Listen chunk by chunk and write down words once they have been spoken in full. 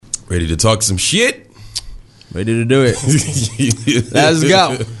Ready to talk some shit? Ready to do it. Let's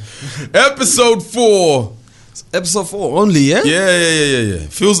go. Episode 4. Episode 4 only, yeah? Yeah.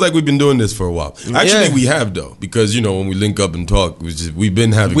 Feels like we've been doing this for a while. Actually, we have, though. Because, when we link up and talk, we've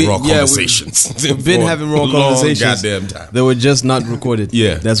been having raw conversations. We've been having raw conversations. Goddamn time. They were just not recorded.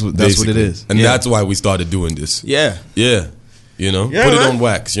 Yeah. That's what it is. And that's why we started doing this. Yeah. Yeah. Put it on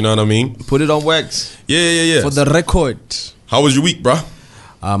wax. You know what I mean? Put it on wax. Yeah. For the record. How was your week, bro?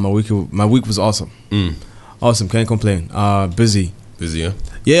 My week was awesome. Awesome, can't complain. Busy. Busy, huh?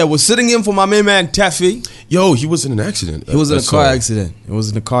 Yeah, was sitting in for my main man Taffy. Yo, he was in an accident. He was in a car accident.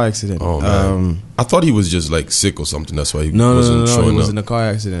 Oh man, I thought he was just like sick or something. That's why he wasn't showing up. No, he was in up. a car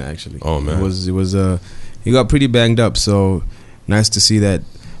accident actually. Oh man, he got pretty banged up. So nice to see that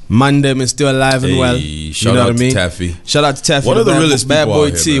Mandem is still alive and well. Shout out to Taffy. Shout out to Taffy. One of the realest bad people boy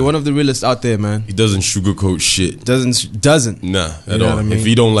out here, T. man. One of the realest out there, man. He doesn't sugarcoat shit. Doesn't. Nah, at all. I mean? If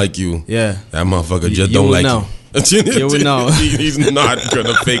he don't like you, that motherfucker just don't like you. You would know. He's not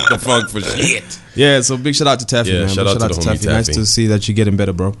gonna fake the funk for shit. Yeah, so big shout out to Taffy, man. Shout out to the homie Taffy. Nice to see that you're getting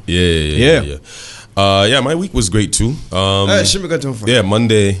better, bro. Yeah. My week was great too.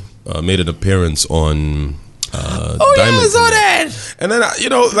 Monday made an appearance on Diamond. I saw that. And then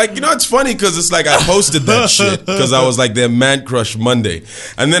it's funny because it's like I posted that shit because I was like their man crush Monday,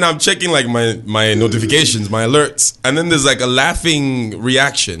 and then I'm checking like my notifications, my alerts, and then there's like a laughing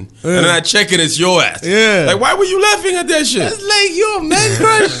reaction, and then I check it, it's your ass. Yeah, like why were you laughing at that shit? It's like you're a man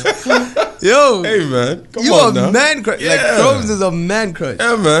crush. Yo, hey man, come you on a now. Man crush. Yeah. Like Chromes is a man crush.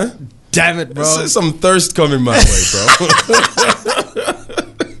 Yeah, man. Damn it, bro. There's some thirst coming my way, bro.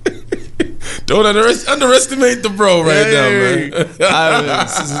 Don't underestimate the bro right now, man.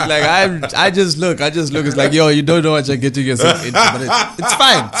 I just look. It's like, yo, you don't know what you're getting yourself into, but it's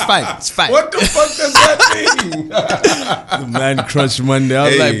fine. What the fuck does that mean? The man crush Monday. I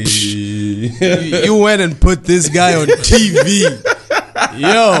was like, psh, you went and put this guy on TV.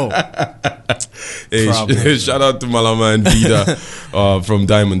 Yo. Hey, shout out to Malama and Vida from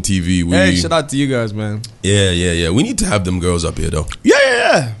Diamond TV. Shout out to you guys, man. Yeah. We need to have them girls up here, though.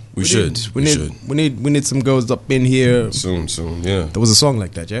 Yeah. We should. We need some girls up in here. Soon, yeah. There was a song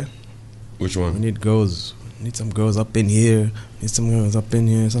like that, yeah? Which one? We need some girls up in here.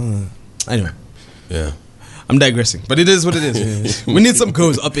 Something. Anyway. Yeah. I'm digressing, but it is what it is. We need some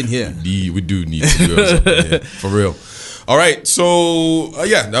girls up in here. We do need some girls up in here. For real. All right, so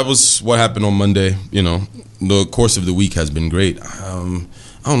that was what happened on Monday. The course of the week has been great.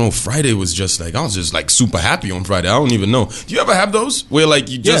 I don't know, Friday was just like, I was just like super happy on Friday. I don't even know. Do you ever have those where like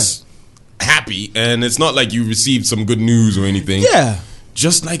you just happy and it's not like you received some good news or anything? Yeah.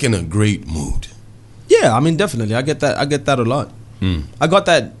 Just like in a great mood. Yeah, I mean, definitely. I get that a lot. I got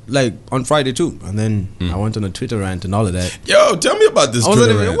that like on Friday too, and then I went on a Twitter rant and all of that. Yo, tell me about this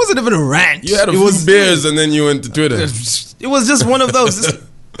Twitter rant. It wasn't even a rant. You had a few beers and then you went to Twitter. It was just one of those.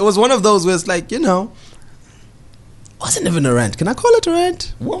 It was one of those where it's like, wasn't even a rant. Can I call it a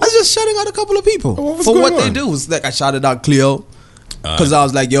rant? I was just shouting out a couple of people for what they do. It's like I shouted out Cleo because I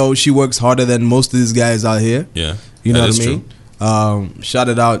was like, yo, she works harder than most of these guys out here. Yeah, you know what I mean.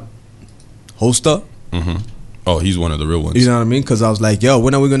 Shouted out Hoster. Oh, he's one of the real ones. You know what I mean? Because I was like, yo,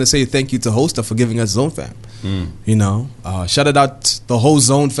 when are we going to say thank you to Hoster for giving us Zone Fam? Shouted out the whole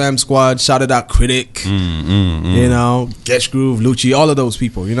Zone Fam squad. Shouted out Critic. Getch Groove, Lucci, all of those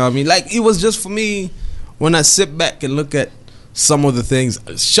people. You know what I mean? Like, it was just for me, when I sit back and look at some of the things,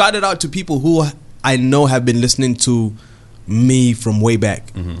 shouted out to people who I know have been listening to me from way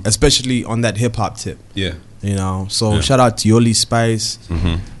back, especially on that hip-hop tip. Yeah. Shout out to Yoli Spice.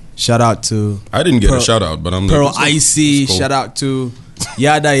 Shout out to... I didn't get a shout out, but I'm Pearl like... Icy. Cool. Shout out to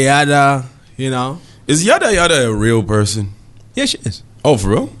Yada Yada, Is Yada Yada a real person? Yeah, she is. Oh, for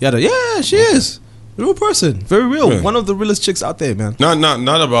real? Yada, yeah, she is. Real person. Very real. Yeah. One of the realest chicks out there, man.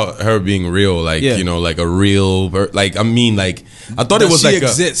 Not about her being real, like, like a real... Like, I mean, like... I thought it was like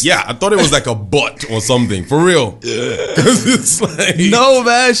exists. I thought it was like a butt or something. For real. Because it's like... No,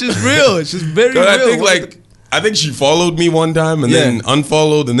 man, she's real. She's very real. I think she followed me one time and then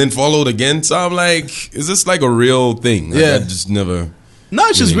unfollowed and then followed again. So I'm like, is this like a real thing? Like, I just never... No,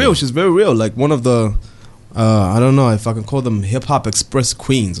 she's real. She's very real. Like one of the... I don't know if I can call them hip-hop express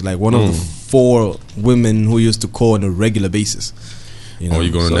queens. Like one of the 4 women who used to call on a regular basis. You're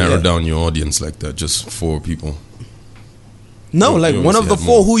going to narrow down your audience like that? Just 4 people? No, like one of the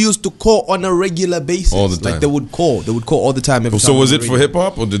 4 who used to call on a regular basis. All the time. Like they would call all the time. So was it for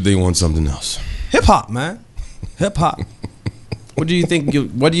hip-hop or did they want something else? Hip-hop, man. Hip-hop. What do you think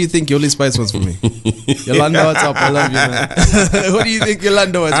Yoli Spice wants from me? Yolanda, what's up? I love you, man. What do you think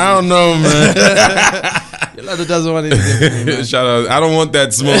Yolanda wants from me? I don't know, man. Yolanda doesn't want anything. Man. Shout out. I don't want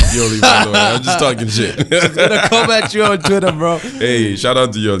that smoke, Yoli, by the way. I'm just talking shit. She's gonna come at you on Twitter, bro. Hey, shout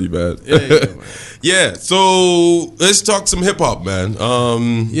out to Yoli, man. Man. Yeah, so let's talk some hip hop, man.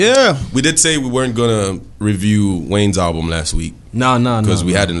 We did say we weren't gonna review Wayne's album last week. No. Because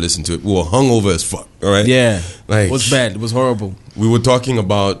we hadn't listened to it. We were hungover as fuck, all right? Yeah. Like, it was bad. It was horrible. We were talking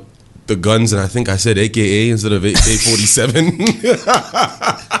about the guns, and I think I said AKA instead of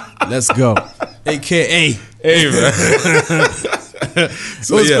AK-47. Let's go. AKA. Hey, man.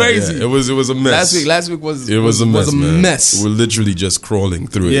 So, it was crazy. Yeah. It was a mess. Last week was a mess. Man. We're literally just crawling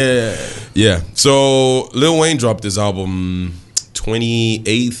through it. Yeah. So Lil Wayne dropped his album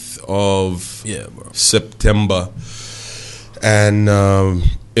 28th of September, and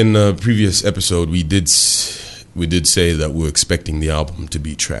in the previous episode we did say that we're expecting the album to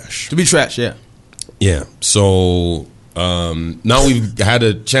be trash. Yeah. So now we've had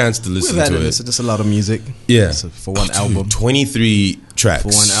a chance to listen to it. Just a lot of music. Yeah. For one album. 23 tracks. For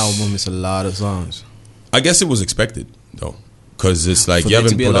one album, it's a lot of songs. I guess it was expected, though. Because it's like, you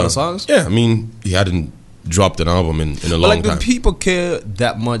haven't put a lot of songs? Yeah, I mean, he hadn't dropped an album in a long time. Do people care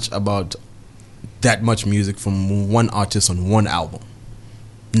that much about that much music from one artist on one album?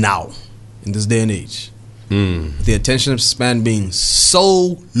 Now, in this day and age. The attention span being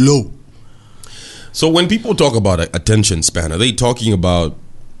so low. So when people talk about attention span, are they talking about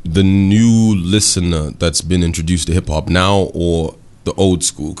the new listener that's been introduced to hip hop now, or the old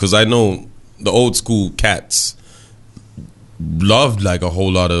school? Because I know the old school cats loved like a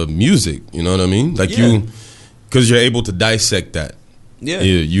whole lot of music. You know what I mean? Like because you're able to dissect that. Yeah,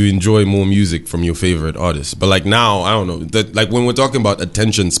 you enjoy more music from your favorite artists. But like now, I don't know. Like when we're talking about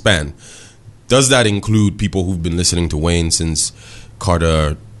attention span, does that include people who've been listening to Wayne since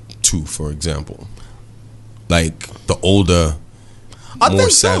Carter 2, for example? Like the older, more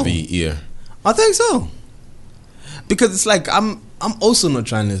savvy ear. I think so. Because it's like I'm also not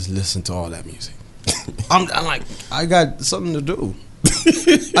trying to listen to all that music. I'm like, I got something to do.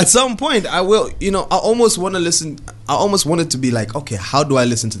 At some point I will, I almost want to listen. I almost want it to be like, okay, how do I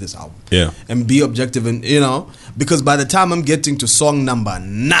listen to this album? Yeah. And be objective, and because by the time I'm getting to song number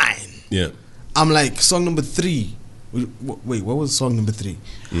 9, I'm like, song number 3. Wait, what was song number 3?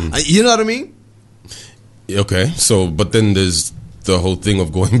 You know what I mean? Okay, so but then there's the whole thing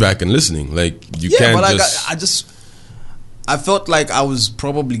of going back and listening. Like you can't. But I felt like I was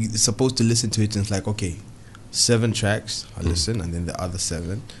probably supposed to listen to it, and it's like, okay, 7 tracks, I'll listen, and then the other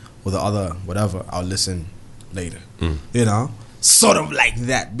 7 or the other whatever, I'll listen later. Sort of like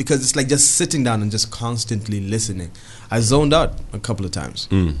that, because it's like just sitting down and just constantly listening. I zoned out a couple of times.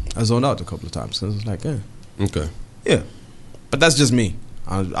 So I was like, okay, but that's just me.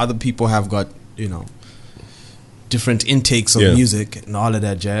 Other people have got different intakes of music and all of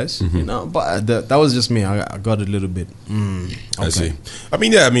that jazz, but that was just me. I got a little bit. Okay. I see. I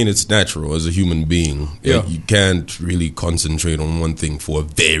mean, it's natural as a human being. Yeah. You can't really concentrate on one thing for a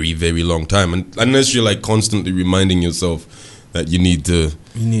very, very long time, unless you're like constantly reminding yourself that you need to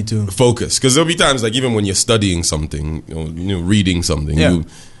focus. Because there'll be times like even when you're studying something, reading something,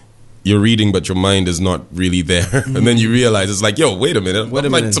 you're reading, but your mind is not really there. And then you realize it's like, yo, wait a minute. What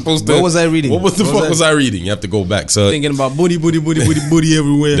am I supposed to? What was I reading? What the fuck was I reading? You have to go back. So thinking about booty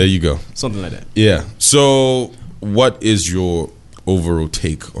everywhere. There you go. Something like that. Yeah. So what is your overall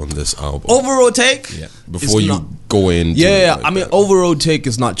take on this album? Overall take? Yeah. Before you go in. Overall take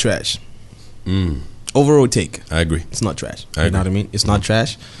is not trash. Overall take. I agree. It's not trash. You know what I mean? It's not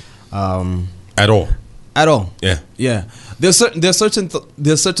trash. At all. At all. Yeah. Yeah. There's certain songs.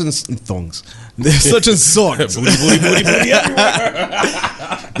 There's certain songs. There's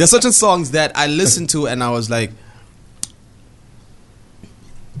certain songs that I listened to and I was like,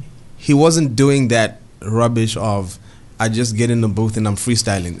 he wasn't doing that rubbish of I just get in the booth and I'm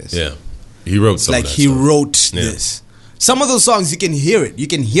freestyling this. Yeah. He wrote something. Like he wrote this. Some of those songs you can hear it. You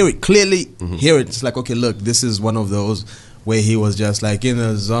can hear it clearly. Hear it. It's like, okay, look, this is one of those where he was just like in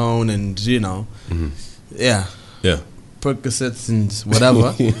the zone and yeah. Percocets and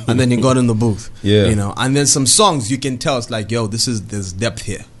whatever, and then he got in the booth. And then some songs you can tell it's like, yo, there's depth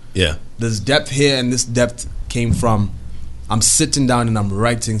here. Yeah. There's depth here, and this depth came from I'm sitting down and I'm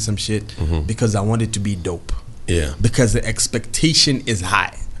writing some shit because I want it to be dope. Yeah. Because the expectation is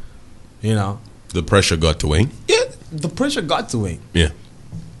high. The pressure got to Wayne? Yeah, the pressure got to Wayne. Yeah.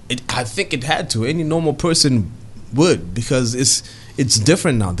 I think it had to. Any normal person would, because it's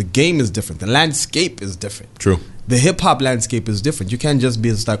different now. The game is different. The landscape is different. True. The hip-hop landscape is different. You can't just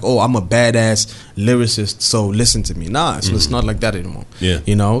be like, oh, I'm a badass lyricist, so listen to me. Nah, it's not like that anymore. Yeah.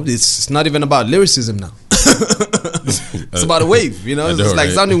 It's not even about lyricism now. It's about a wave, it's like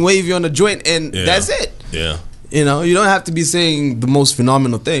sounding wavy on a joint, and that's it. Yeah. You know, you don't have to be saying the most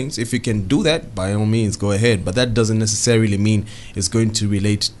phenomenal things. If you can do that, by all means, go ahead. But that doesn't necessarily mean it's going to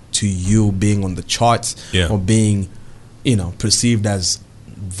relate to you being on the charts or being, you know, perceived as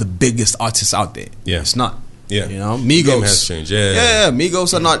the biggest artist out there. Yeah. It's not. Yeah. You know, Migos. The game has changed.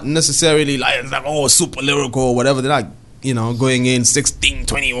 Migos are not necessarily like super lyrical or whatever. They're not, you know, going in 16,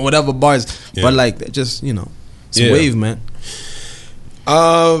 20 or whatever bars. Yeah. But like, they're just, you know, it's a wave, man.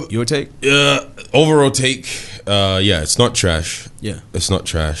 Your take? Overall take, it's not trash. Yeah. It's not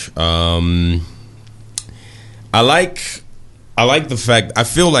trash. I like the fact, I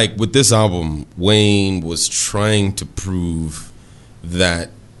feel like with this album, Wayne was trying to prove that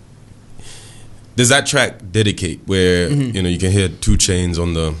there's that track Dedicate where you know, you can hear 2 Chainz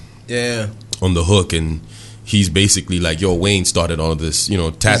on the hook, and he's basically like, yo, Wayne started all of this, you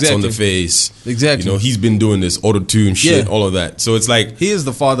know, tats on the face. Exactly. You know, he's been doing this auto-tune shit, all of that. So it's like, he is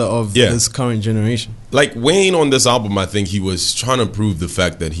the father of this current generation. Like Wayne on this album, I think he was trying to prove the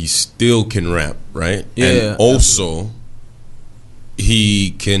fact that he still can rap, right? Yeah. And also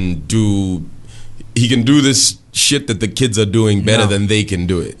he can do this shit that the kids are doing better than they can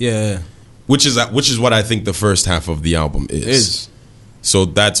do it. Yeah. Which is what I think the first half of the album is. So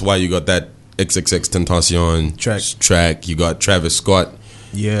that's why you got that XXX Tentacion track. You got Travis Scott.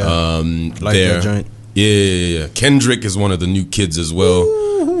 Yeah. Like that joint. Yeah. Kendrick is one of the new kids as well.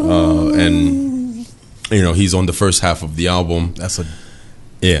 And you know, he's on the first half of the album. That's a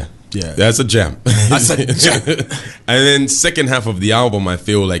that's a jam. That's a jam. And then second half of the album, I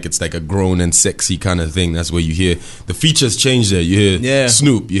feel like it's like a grown and sexy kind of thing. That's where you hear the features change there. You hear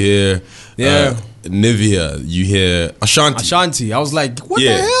Snoop, you hear Nivea, you hear Ashanti. I was like, what the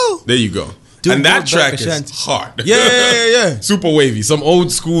hell? There you go. Dude, and that track is hard. Yeah. Super wavy. Some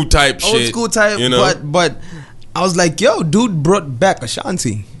old school type shit. Old school type, you know? But I was like, yo, dude brought back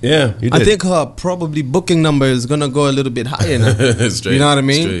Ashanti. Yeah, he did. I think her probably booking number is going to go a little bit higher now. Straight, you know what I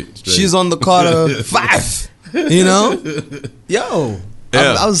mean? Straight. She's on the Carter 5. You know? Yo.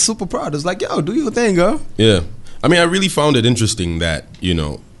 Yeah. I was super proud. I was like, yo, do your thing, girl. Yeah. I mean, I really found it interesting that, you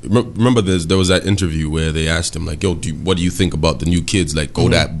know, remember there was that interview where they asked him like, yo, what do you think about the new kids, like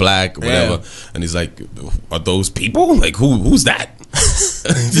Kodak Black or whatever? And he's like, are those people? Like, who's that?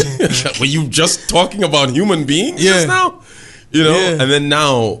 Were you just talking about human beings just now? You know? And then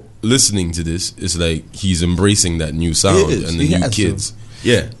now listening to this, it's like he's embracing that new sound and the new kids.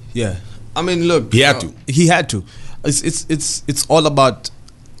 Yeah. I mean, look, he had to. It's all about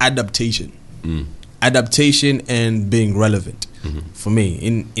adaptation. Adaptation and being relevant. For me,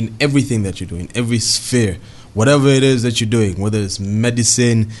 in everything that you're doing, every sphere, whatever it is that you're doing, whether it's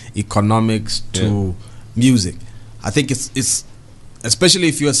medicine, economics to music, I think it's especially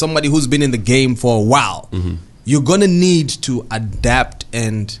if you're somebody who's been in the game for a while, you're gonna need to adapt,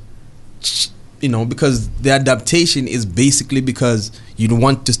 and you know, because the adaptation is basically because you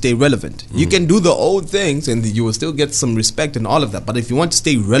want to stay relevant. You can do the old things and you will still get some respect and all of that, but if you want to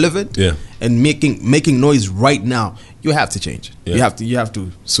stay relevant and making noise right now, you have to change. You have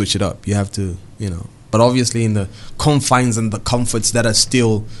to switch it up. You have to, you know, but obviously in the confines and the comforts that are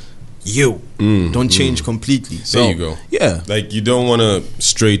still don't change completely. So, there you go. Yeah, like you don't want to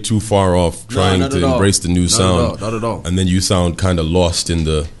stray too far off trying to embrace the new sound. Not at all. And then you sound kind of lost in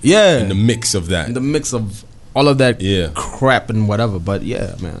the mix of that. In the mix of all of that crap and whatever. But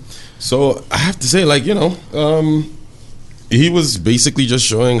yeah, man. So I have to say, like, you know, he was basically just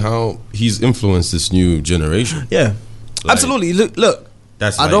showing how he's influenced this new generation. Yeah, like, absolutely. Look.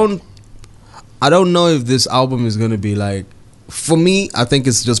 That's I don't know if this album is gonna be like. For me, I think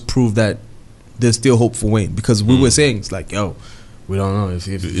it's just proof that there's still hope for Wayne, because we were saying it's like, yo, we don't know if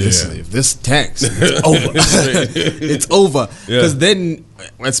this tanks, it's over. It's over. Because then,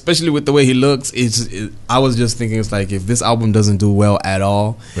 especially with the way he looks, I was just thinking, it's like, if this album doesn't do well at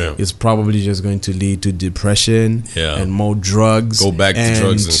all, it's probably just going to lead to depression and more drugs. Go back to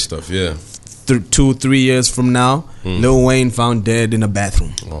drugs and stuff. 2-3 years from now, Lil Wayne found dead in a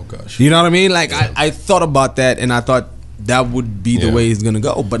bathroom. Oh gosh, you know what I mean? Like I thought about that, and I thought that would be the way he's gonna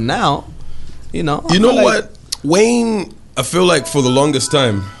go. But now, you know what, Wayne, I feel like for the longest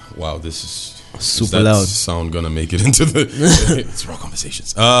time, wow, this is super loud sound gonna make it into the it's raw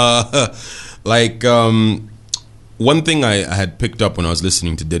conversations. One thing I had picked up when I was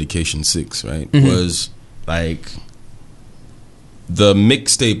listening to Dedication 6, right, was like the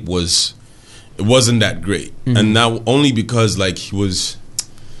mixtape wasn't that great, and now only because like he was.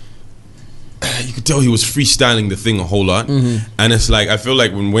 You could tell he was freestyling the thing a whole lot, and it's like I feel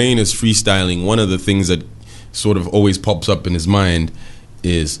like when Wayne is freestyling, one of the things that sort of always pops up in his mind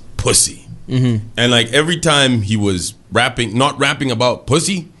is pussy, and like every time he was not rapping about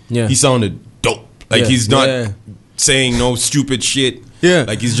pussy, he sounded dope. Like, Yeah. he's not Yeah. saying no stupid shit. Yeah.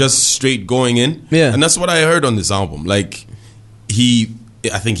 Like, he's just straight going in. Yeah. And that's what I heard on this album. Like,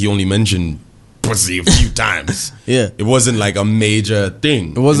 I think he only mentioned pussy a few times. Yeah. It wasn't like a major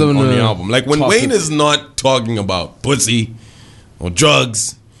thing. It wasn't on the a album. Like, when topic. Wayne is not talking about pussy or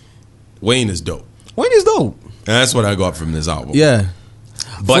drugs, Wayne is dope. Wayne is dope. And that's what I got from this album. Yeah.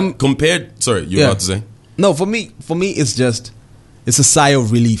 But compared, sorry, you were about to say? No, for me, it's a sigh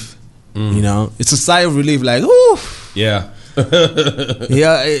of relief. You know, it's a sigh of relief. Like, ooh, Yeah.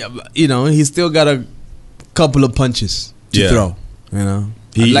 yeah. You know, he's still got a couple of punches to Yeah. throw. You know,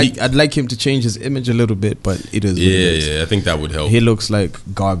 I'd like him to change his image a little bit, but it is. What it is. Yeah, I think that would help. He looks like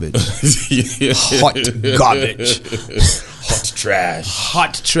garbage. Hot garbage. Hot trash.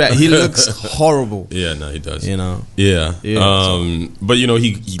 Hot trash. He looks horrible. Yeah, no, he does. You know. Yeah. But you know,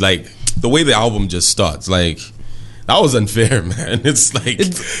 he like the way the album just starts, like that was unfair, man. It's like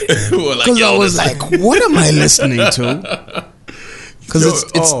Because I was like, what am I listening to? Because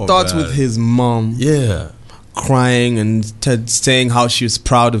it starts with his mom. Yeah. Crying and saying how she's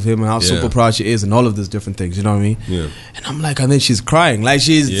proud of him and how super proud she is and all of these different things, you know what I mean? Yeah. And I'm like, and then she's crying, like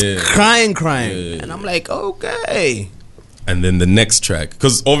she's crying. Yeah. And I'm like, okay. And then the next track,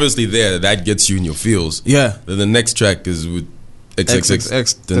 because obviously that gets you in your feels. Yeah. Then the next track is with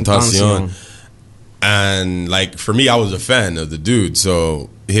XXX Tentacion. And like for me, I was a fan of the dude, so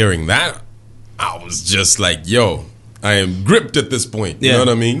hearing that, I was just like, yo, I am gripped at this point. You know what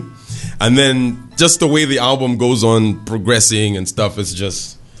I mean? And then just the way the album goes on progressing and stuff, it's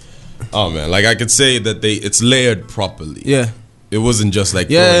just, oh man, like I could say that it's layered properly. Yeah. It wasn't just like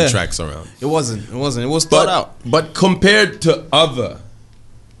throwing tracks around. It wasn't. It was thought out. But compared to the other,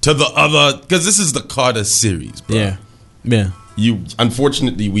 because this is the Carter series, bro. Yeah. Yeah.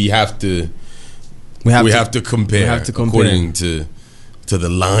 Unfortunately, we have to compare according to the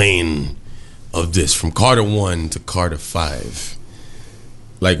line of this from Carter 1 to Carter 5.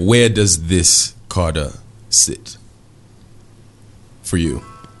 Like, where does this Carter sit for you?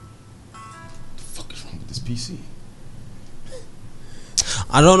 What the fuck is wrong with this PC?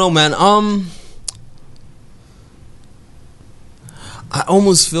 I don't know, man. I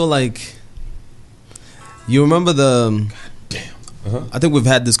almost feel like you remember the. Damn. I think we've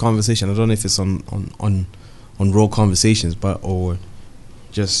had this conversation. I don't know if it's on Raw Conversations, or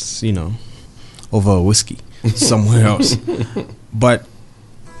just over a whiskey somewhere else. But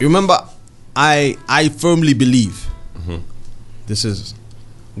you remember, I firmly believe this is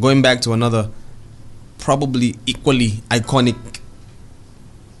going back to another probably equally iconic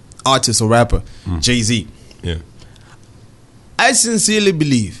artist or rapper, Jay-Z. Yeah. I sincerely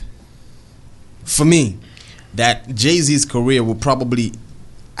believe, for me, that Jay-Z's career will probably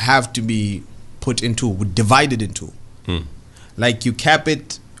have to be divided into. Like you cap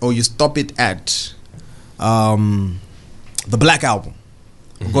it or you stop it at the Black Album,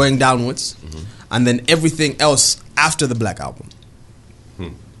 going downwards, and then everything else after the Black Album.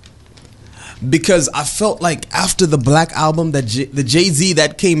 Because I felt like after the Black Album, that the Jay-Z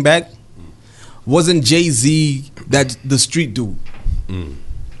that came back wasn't Jay-Z that the street dude.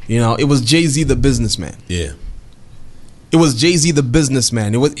 It was Jay-Z the businessman. Yeah. It was Jay-Z the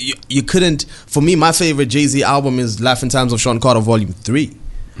businessman. It was you couldn't. For me, my favorite Jay-Z album is Laughing Times of Sean Carter Volume 3.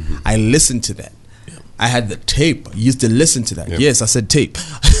 I listened to that. I had the tape. I used to listen to that. Yes, I said tape.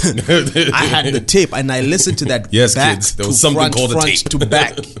 I had the tape and I listened to that. Yes, back kids. There to was something front, called a front tape. to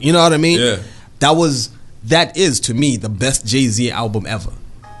back. You know what I mean? Yeah. That is to me the best Jay-Z album ever.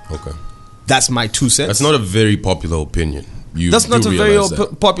 Okay. That's my 2 cents. That's not a very popular opinion. That's not a very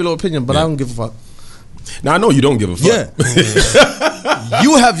popular opinion, but I don't give a fuck. Now I know you don't give a fuck. Yeah.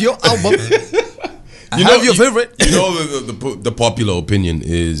 You have your album. I have your favorite. The popular opinion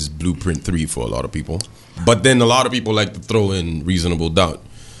is Blueprint 3 for a lot of people. But then a lot of people like to throw in Reasonable Doubt.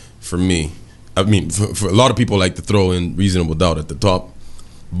 For me, for a lot of people like to throw in Reasonable Doubt at the top.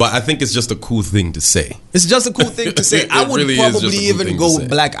 But I think it's just a cool thing to say. It's just a cool thing to say. I would really probably even go with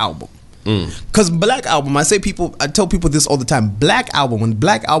Black Album. Because Black Album, I tell people this all the time. Black Album, when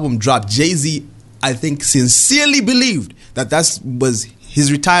Black Album dropped, Jay-Z, I think, sincerely believed that was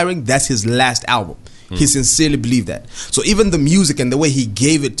his retiring, that's his last album. He sincerely believed that. So even the music and the way he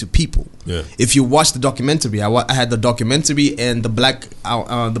gave it to people. Yeah. If you watch the documentary, I had the documentary and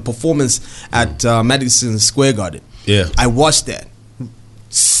the performance at Madison Square Garden. Yeah. I watched that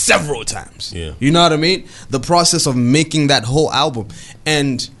several times. Yeah. You know what I mean? The process of making that whole album.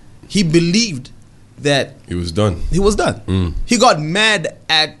 And he believed that he was done. He was done. He got mad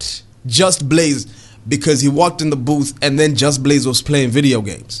at Just Blaze because he walked in the booth and then Just Blaze was playing video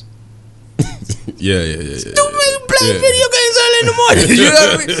games. Yeah. Stupid, playing video games early in the morning. You know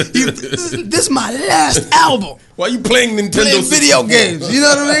what I mean? This is my last album. Why are you playing Nintendo Playing video games? You know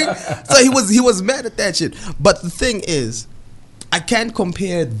what I mean? So he was mad at that shit. But the thing is, I can't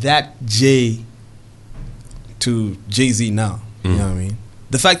compare that Jay to Jay-Z now. You know what I mean?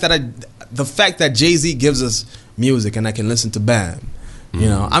 The fact that Jay-Z gives us music and I can listen to Bam. You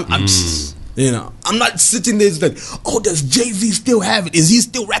know, I'm not sitting there like, oh, does Jay-Z still have it? Is he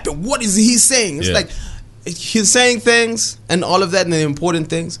still rapping? What is he saying? It's like he's saying things and all of that and the important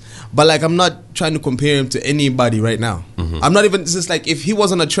things, but like I'm not trying to compare him to anybody right now. I'm not even. It's just like if he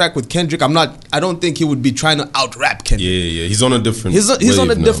was on a track with Kendrick, I don't think he would be trying to out rap Kendrick. Yeah. He's on a different. He's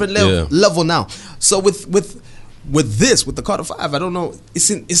on a different now. level now. So with the Carter 5, I don't know. It's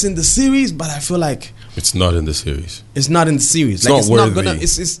in the series, but I feel like it's not in the series. It's not in the series. It's not worthy.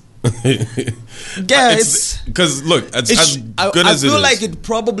 It's because look, as good as it is, I feel like it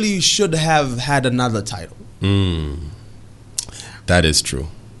probably should have had another title. That is true.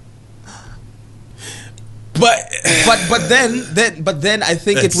 But then I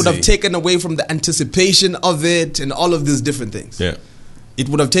think it would have taken away from the anticipation of it and all of these different things. Yeah. It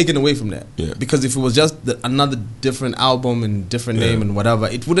would have taken away from that. Yeah. Because if it was just another different album and different name and whatever,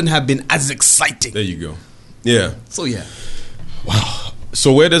 it wouldn't have been as exciting. There you go. Yeah. So yeah. Wow.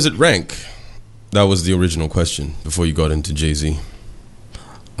 So where does it rank? That was the original question before you got into Jay-Z.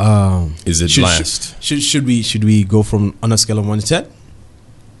 Is it last? Should we go from on a scale of 1 to 10?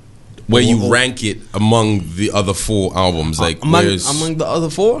 Where you rank it among the other 4 albums, like among the other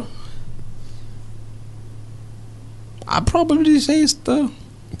 4? I'd probably say it's the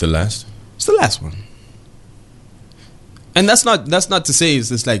last. It's the last one. And that's not to say it's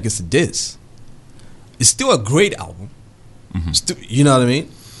just like it's a diss. It's still a great album. You know what I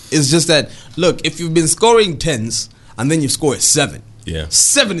mean? It's just that, look, if you've been scoring 10s and then you score a 7,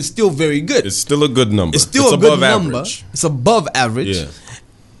 7 is still very good. It's still a good number. It's still a good number. Average. It's above average,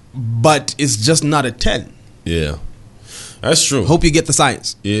 but it's just not a 10. Yeah, that's true. Hope you get the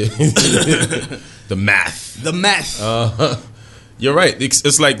science. Yeah, the math. You're right.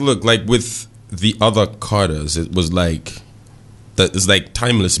 It's like, look, like with the other Carters, it was like that. It's like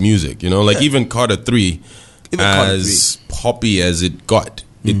timeless music, you know. Like even Carter 3. As poppy as it got,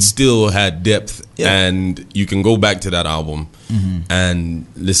 it still had depth, and you can go back to that album and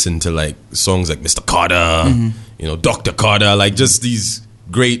listen to like songs like Mr. Carter, you know, Dr. Carter, like just these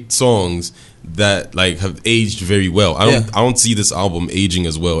great songs that like have aged very well. I don't see this album aging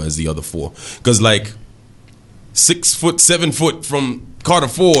as well as the other 4, because like 6 foot, 7 foot from Carter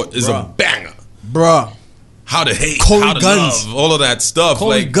 4 is a banger, bruh. How to Hate, Cold How to Guns. Love, all of that stuff.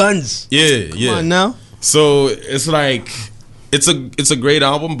 Cold like, Guns. Come on now. So it's like it's a great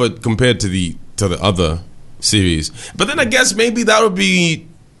album, but compared to the other series. But then I guess maybe that would be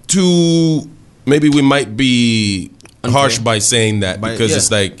maybe we might be harsh by saying that, because it's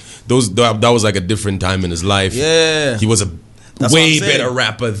like that was like a different time in his life. Yeah, he was a way better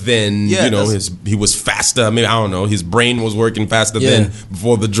rapper then. You know, he was faster. I mean, I don't know, his brain was working faster then,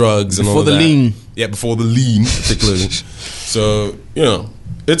 before the drugs and all that. Before the lean. Yeah, before the lean, particularly. So you know.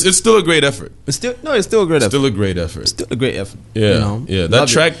 It's still a great effort. It's still a great effort. Still a great effort. Still a great effort. Yeah, you know? Yeah.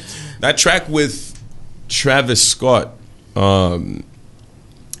 That track with Travis Scott. I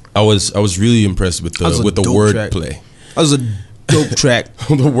was really impressed with the wordplay. That was a dope track.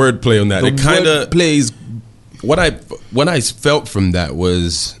 The wordplay on that. It kind of plays. What I felt from that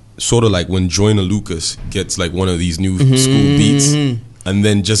was sort of like when Joyner Lucas gets like one of these new school beats, and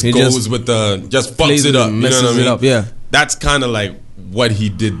then just goes with just fucks it up. You know what I mean? Yeah. That's kind of like what he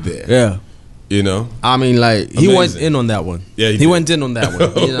did there. Yeah. You know? I mean, like, he went in on that one. Yeah, he went in on that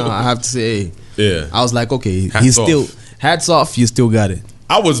one. You know, I have to say. Yeah. I was like, okay, hats off, you still got it.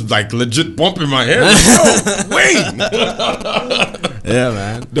 I was like legit bumping my head. Like, yo, Wayne. Yeah,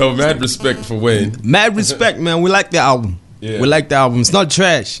 man. No, mad respect for Wayne. Mad respect, man. We like the album. Yeah. We like the album. It's not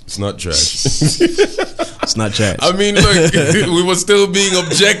trash. It's not trash. It's not trash. I mean, look, we were still being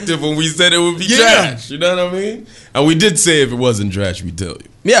objective when we said it would be trash. You know what I mean? And we did say if it wasn't trash, we'd tell you.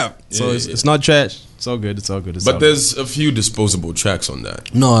 Yeah. So it's not trash. It's all good. It's all good. But there's a few disposable tracks on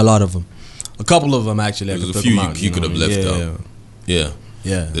that. No, a lot of them. A couple of them, actually. There's a few you could have left out. Yeah.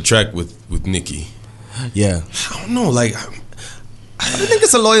 Yeah. The track with Nicki. Yeah. I don't know, like... I think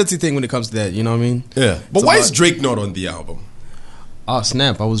it's a loyalty thing when it comes to that, you know what I mean? Yeah. But why is Drake not on the album? Oh,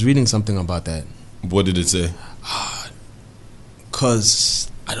 snap. I was reading something about that. What did it say? Because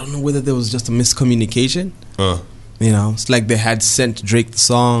I don't know whether there was just a miscommunication. You know, it's like they had sent Drake the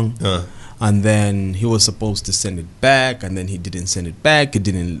song, and then he was supposed to send it back, and then he didn't send it back. He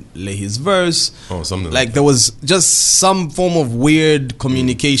didn't lay his verse. Oh, something like there was just some form of weird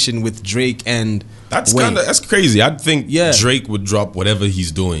communication with Drake and That's crazy. I'd think Yeah. Drake would drop whatever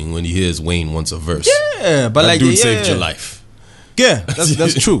he's doing when he hears Wayne wants a verse. Yeah, but That like dude yeah, saved your life. Yeah,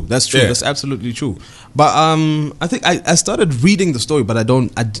 that's true. That's true. Yeah. That's absolutely true. But I think I started reading the story, but I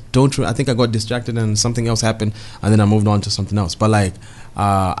think I got distracted and something else happened, and then I moved on to something else. But like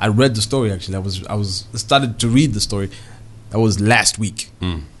I read the story actually. I started to read the story. That was last week.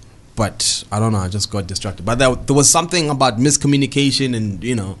 But I don't know. I just got distracted. But there was something about miscommunication and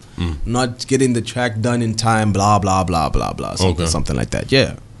not getting the track done in time. Blah blah blah blah blah. Something like that.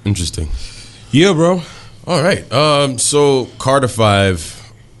 Yeah. Interesting. Yeah, bro. All right. So Carter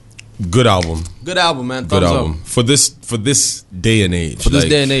 5, good album. Good album, man. Good Thumbs album up. for this day and age. For this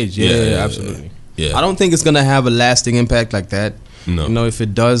day and age, yeah, absolutely. Yeah. I don't think it's gonna have a lasting impact like that. No. If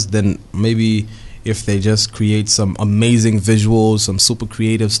it does, then maybe if they just create some amazing visuals, some super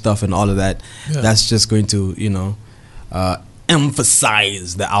creative stuff, and all of that, that's just going to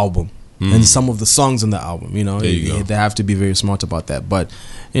emphasize the album and some of the songs on the album. There you go. They have to be very smart about that. But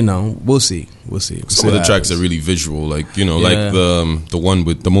we'll see. Some of the tracks are really visual, like like the one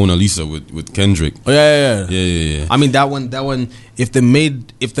with the Mona Lisa with Kendrick. Oh yeah. Yeah. I mean that one. If they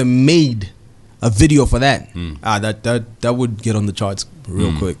made a video for that, that would get on the charts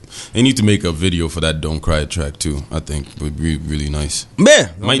real quick. They need to make a video for that Don't Cry track too. I think would be really nice. Yeah,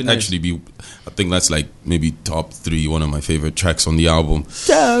 might actually be. I think that's like maybe top 3, one of my favorite tracks on the album.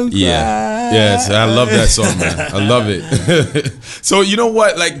 Don't Yes, I love that song, man. I love it. So you know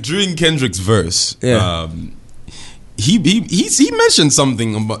what? Like during Kendrick's verse, he mentioned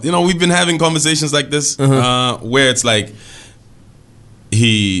something about we've been having conversations like this where it's like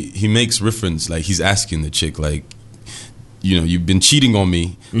he makes reference, like he's asking the chick like, you've been cheating on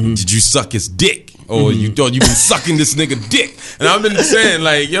me. Did you suck his dick? Or you thought you've been sucking this nigga dick? And I've been saying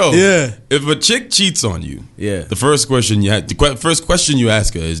like, if a chick cheats on you, the first question you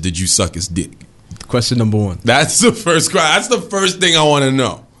ask her is, did you suck his dick? Question number 1. That's the first question. That's the first thing I want to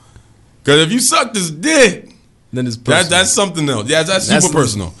know. Because if you sucked his dick, then it's personal. That's something else. Yeah, that's super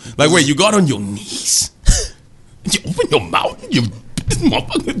personal. Like, wait, you got on your knees? You open your mouth? You this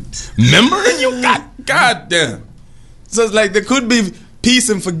motherfucker member and you got goddamn. So it's like there could be peace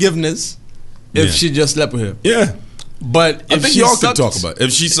and forgiveness if she just slept with him. Yeah. But I think y'all could talk about it.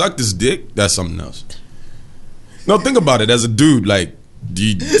 If she sucked his dick, that's something else. No, think about it. As a dude, like,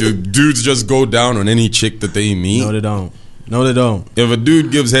 do dudes just go down on any chick that they meet? No, they don't. If a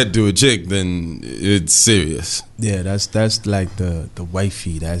dude gives head to a chick, then it's serious. Yeah, that's like the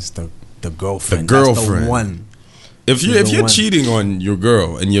wifey. That's the girlfriend. The girlfriend. That's the one. If you're cheating on your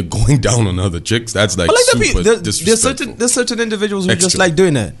girl and you're going down on other chicks, that's like super disrespectful. There's certain individuals who just like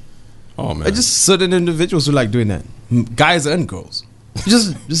doing that. Oh man, There's just certain individuals who like doing that. Guys and girls.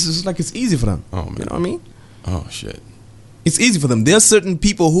 Just like it's easy for them. Oh man, you know what I mean? Oh shit, it's easy for them. There's certain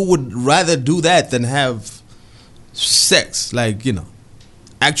people who would rather do that than have sex, like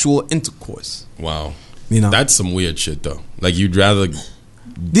actual intercourse. Wow, that's some weird shit though. Like you'd rather.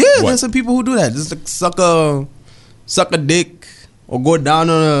 Yeah, there's some people who do that. Just like suck a dick or go down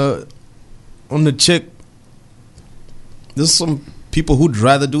on the chick. There's some people who'd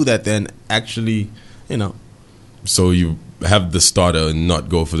rather do that than actually, So you have the starter and not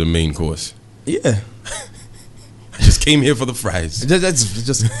go for the main course. Yeah. I just came here for the fries. That's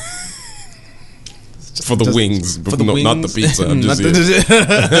just for the wings, for the wings. Not the pizza. I'm just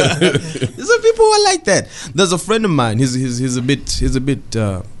There's some people who are like that. There's a friend of mine. He's a bit.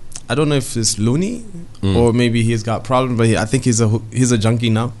 I don't know if it's loony or maybe he's got problems, but I think he's a junkie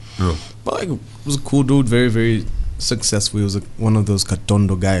now. Yeah. But like, he was a cool dude, very very successful. He was one of those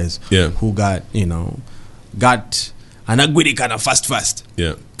Katondo guys who got an agwidi kind of fast.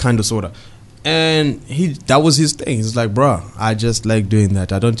 Yeah. Kind of sorta. And that was his thing. He's like, bro, I just like doing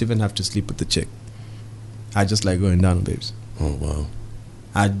that. I don't even have to sleep with the chick. I just like going down on babes. Oh wow.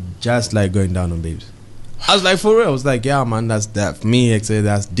 I just like going down on babes. I was like, for real. I was like, yeah, man, that's that. For me,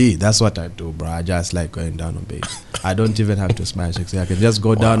 that's D. That's what I do, bro. I just like going down on babes. I don't even have to smash it. I can just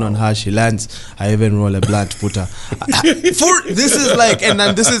go down on her. She lands. I even roll a blunt, put her. This is like, and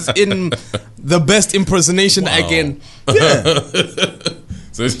then this is in the best impersonation I can. Yeah.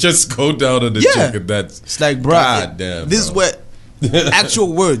 So it's just go down on the chick and that's. It's like, bro, God damn, this is what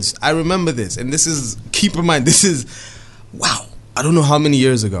actual words. I remember this. And this is, keep in mind, this is, wow. I don't know how many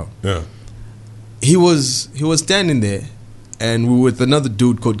years ago. Yeah. He was standing there, and we were with another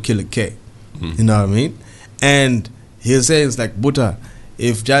dude called Killer K. You know what I mean? And he was saying, it's like, Buta,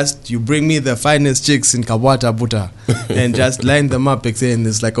 if just you bring me the finest chicks in Kawata, Buta, and just line them up, and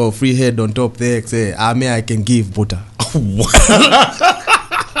it's like, oh, free head on top there, say, I can give, Buta.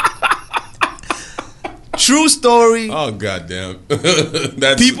 True story. Oh goddamn!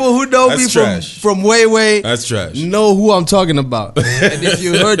 That's, People who know me from way that's trash. know who I'm talking about. And if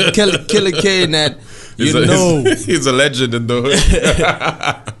you heard Killer K in that, you know he's a legend in the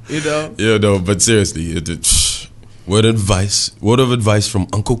hood. You know. Yeah, no, but seriously, word of advice from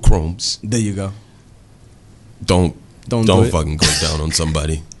Uncle Chromes. There you go. Don't do it. fucking go down on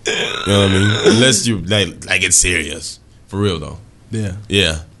somebody. You know what I mean? Unless you like it's serious. For real though. Yeah.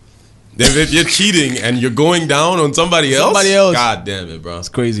 Yeah. If you're cheating and you're going down on somebody else, God damn it, bro. It's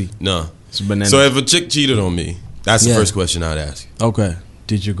crazy. No. It's bananas. So if a chick cheated on me, that's the first question I'd ask. Okay.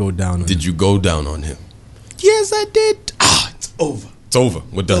 Did you go down on him? Did you go down on him? Yes, I did. It's over. It's over.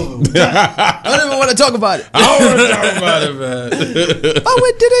 We're done. I don't even want to talk about it. I don't want to talk about it, man. But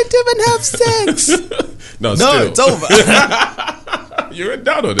we didn't even have sex. No, it's over. You're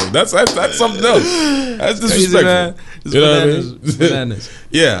down on him. That's something else. That's disrespectful. It's bananas. It's bananas.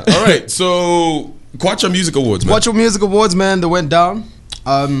 Yeah. All right. So, Quattro Music Awards, man. Quattro Music Awards, man. They went down.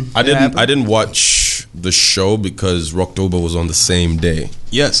 I didn't watch the show because Rocktober was on the same day.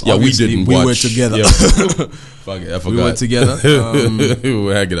 Yes. Yeah, we didn't. We watch. were together. Yeah. Fuck it, I forgot. We were together. We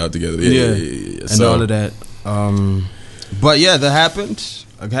were hanging out together. Yeah. And all of that. But yeah, that happened.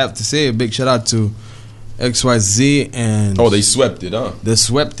 I have to say a big shout out to XYZ and they swept it, huh? They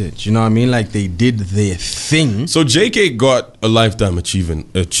swept it. You know what I mean? Like they did their thing. So JK got a Lifetime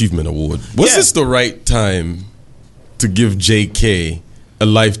Achievement Award. Was this the right time to give JK a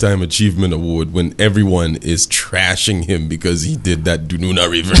Lifetime Achievement Award when everyone is trashing him because he did that Dununa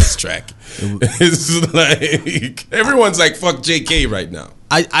reverse track? It's like everyone's like, fuck JK right now.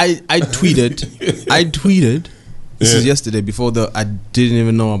 I tweeted. This is yesterday before I didn't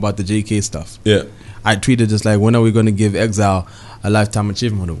even know about the JK stuff. Yeah. I tweeted just like, when are we going to give Exile a Lifetime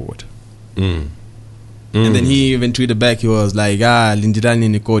Achievement Award? And then he even tweeted back. He was like, Lindirani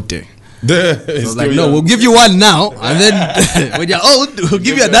Nikote. I was like, no, we'll give you one now, and then when you're old, we'll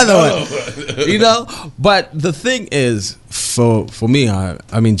give you another one. You know. But the thing is, for me,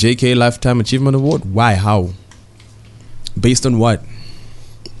 I mean, JK Lifetime Achievement Award. Why? How? Based on what?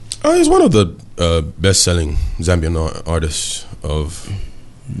 He's one of the best-selling Zambian artists of.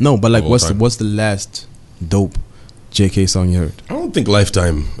 No, but like, what's the last dope JK song you heard? I don't think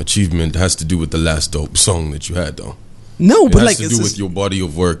Lifetime Achievement has to do with the last dope song that you had, though. No, but like it has to do with your body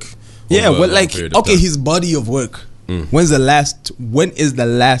of work. Yeah, well, like, okay, his body of work. When is the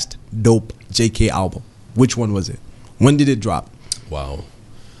last dope JK album? Which one was it? When did it drop? Wow.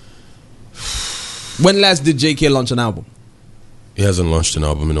 When last did JK launch an album? He hasn't launched an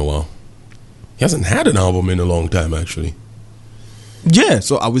album in a while. He hasn't had an album in a long time, actually. Yeah,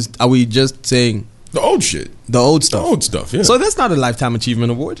 so are we just saying the old shit? The old stuff. The old stuff, yeah. So that's not a Lifetime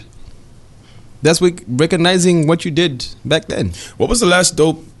Achievement Award. That's recognizing what you did back then. What was the last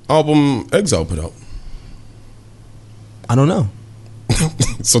dope album Exile put out? I don't know.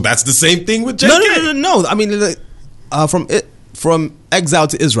 So that's the same thing with JK? No. I mean, from Exile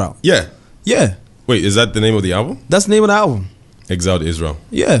to Israel. Yeah. Yeah. Wait, is that the name of the album? That's the name of the album. Exile to Israel.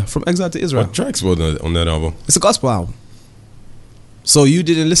 Yeah, from Exile to Israel. What tracks were on that album? It's a gospel album. So you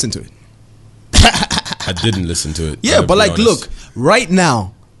didn't listen to it? I didn't listen to it. Yeah, but like, look, right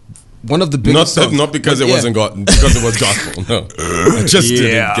now, one of the biggest songs. Not because it wasn't because it was gospel. No, I just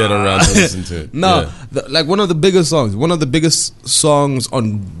didn't get around to listen to it. No, like one of the biggest songs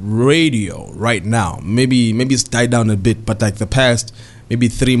on radio right now. Maybe it's died down a bit, but like the past maybe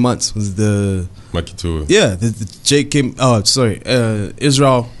 3 months was the Makitu. Yeah, the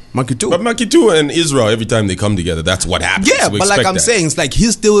Israel. Makitu. But Makitu and Israel, every time they come together, that's what happens. Yeah, but like I'm saying, it's like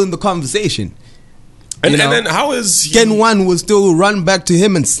he's still in the conversation. And then how is Ken One will still run back to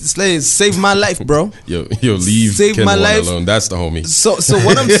him and save my life, bro. Yo, leave save Ken my One life alone. That's the homie. So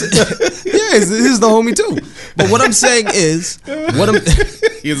what I'm saying, he's the homie too. But what I'm saying is,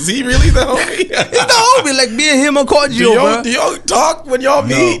 is he really the homie? He's the homie. Like me and him are cordial, bro. Do y'all talk when y'all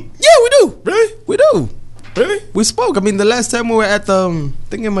meet? Yeah, we do. Really? We do. Really? We spoke. I mean, the last time we were at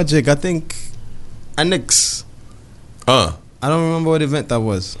Thingamajig, I think Annex. I don't remember what event that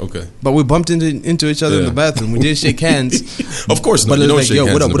was. Okay. But we bumped into each other in the bathroom. We did shake hands. Of course not. But you don't like, shake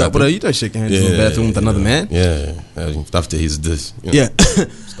hands what in the up? You don't shake hands in the bathroom with another man. Yeah. After he's this. Yeah.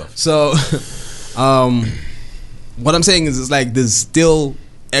 So, what I'm saying is, it's like there's still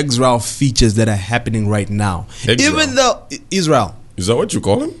Exile features that are happening right now. Exile. Even though Israel. Is that what you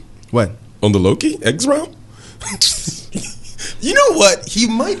call him? What? On the Loki? Exile? You know what? He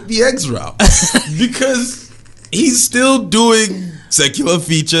might be Exile. Because he's still doing secular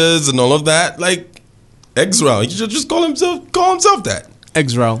features and all of that. Like, Exile. He should just call himself that.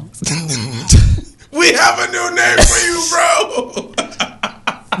 Exile. We have a new name for you, bro.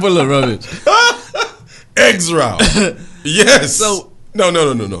 Full of rubbish. Exra. Yes. So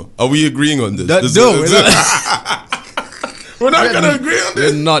no. Are we agreeing on this? We're not going to agree on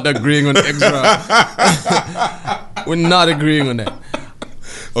this. We're not agreeing on Exra. We're not agreeing on that.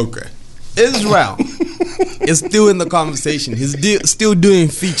 Okay. Israel is still in the conversation. He's still doing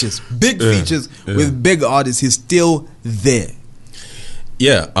features, big features with big artists. He's still there.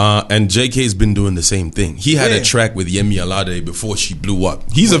 Yeah, and JK's been doing the same thing. He had a track with Yemi Alade before she blew up.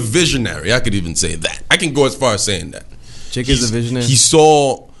 He's a visionary. I could even say that. I can go as far as saying that. JK's a visionary. He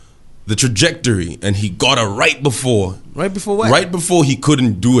saw the trajectory and he got her right before. Right before what? Right before he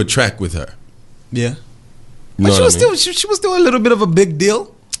couldn't do a track with her. Yeah. You But she was still a little bit of a big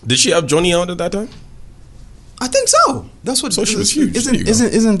deal. Did she have Johnny out at that time? I think so. That's what. So she was huge.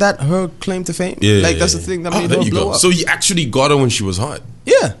 Isn't that her claim to fame? Yeah, like that's the thing that made her blow up. So he actually got her when she was hot.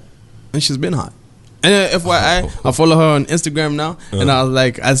 Yeah, and she's been hot. And FYI, I follow her on Instagram now, and I was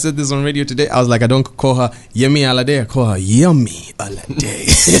like, I said this on radio today. I was like, I don't call her Yemi Alade, I call her Yummy Alade.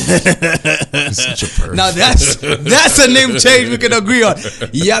 Such a person. Now that's a name change we can agree on.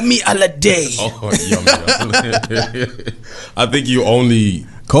 Yummy Alade. Oh, Yummy. I think you only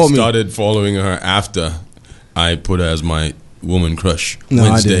started following her after I put her as my woman crush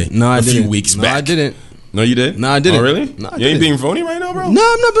Wednesday. A few weeks back. No, I didn't. No, you did? No, I didn't. Oh, really? No, I you ain't didn't. being phony right now, bro? No,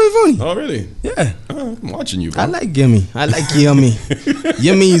 I'm not being phony. Oh, really? Yeah. I'm watching you, bro. I like Yummy. I like Yummy.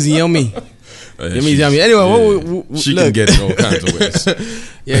 Yummy's yummy. Yummy's yummy. Anyway, she can get it all kinds of ways.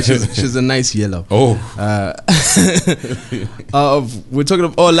 Yeah, she's a nice yellow. Oh. We're talking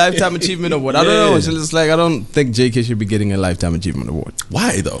about Lifetime Achievement Award. I don't know. It's just like I don't think JK should be getting a Lifetime Achievement Award.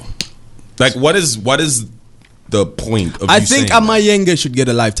 Why though? Like, what is the point of? I think Amayenge should get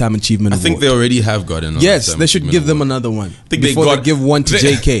a Lifetime Achievement Award. I think they already have gotten. Yes, they should give them another one. I think before they give one to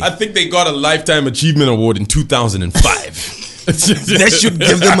JK. I think they got a Lifetime Achievement Award in 2005. They should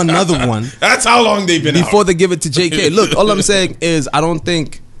give them another one. That's how long they've been before out. they give it to JK. Look, all I'm saying is I don't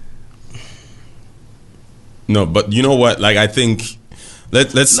think. No, but you know what? Like, I think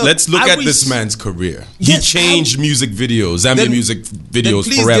let's look at this man's career. He changed music videos, Zambia music videos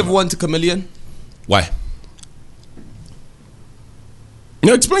please forever. Give one to Chameleon. Why?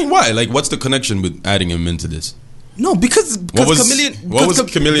 No, explain why. Like, what's the connection with adding him into this? No, because Chameleon. What was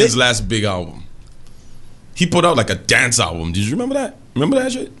Chameleon's last big album? He put out like a dance album. Did you remember that? Remember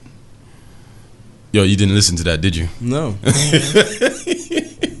that shit? Yo, you didn't listen to that, did you? No.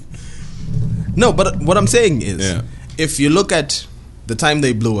 No, but what I'm saying is, if you look at the time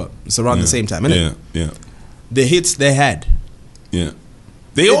they blew up, it's around the same time, isn't it? Yeah. The hits they had. Yeah.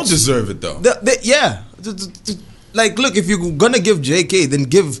 They all deserve it, though. Like, look, if you're gonna give JK, then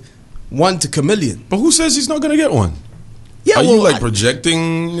give one to Chameleon. But who says he's not gonna get one? Yeah, Are you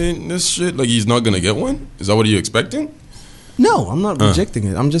projecting this shit? Like he's not gonna get one? Is that what you're expecting? No, I'm not rejecting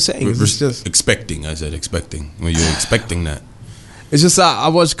it. I'm just saying. It's just expecting. I said expecting. Well, you're expecting that. It's just I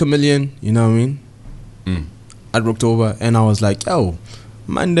watched Chameleon. You know what I mean? At Rocktober, and I was like, yo,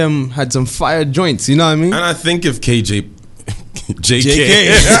 man, them had some fire joints. You know what I mean? And I think if JK.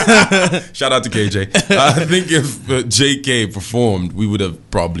 Shout out to KJ. I think if JK performed, we would have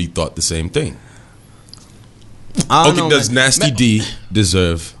probably thought the same thing. Does Nasty D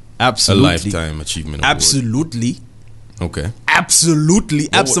deserve a Lifetime Achievement Award? Absolutely. Okay. Absolutely.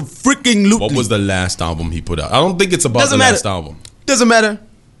 Absolutely. What was the last album he put out? I don't think it's about last album. Doesn't matter.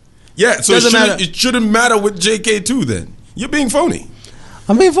 Yeah, so it shouldn't matter with JK too then. You're being phony.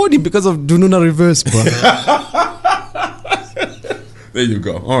 I'm being phony because of Dununa Reverse, bro. There you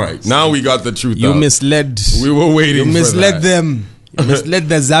go. All right. Now we got the truth You out. misled. We were waiting for that. You misled them. You misled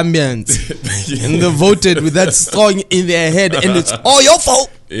the Zambians. And they voted with that song in their head, and it's all your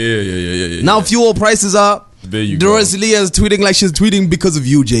fault. Yeah. Now fuel prices are. There you Dora go. is tweeting like she's tweeting because of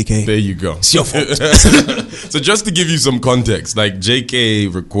you, JK. There you go. It's your fault. So just to give you some context, like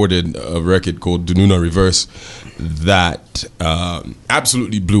JK recorded a record called Dununa Reverse that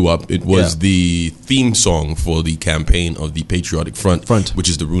absolutely blew up. It was the theme song for the campaign of the Patriotic Front, which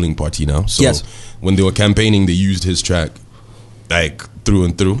is the ruling party now. So when they were campaigning, they used his track like through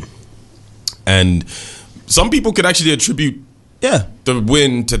and through. And some people could actually attribute the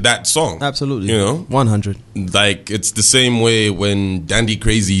win to that song. Absolutely. You know? 100. Like, it's the same way when Dandy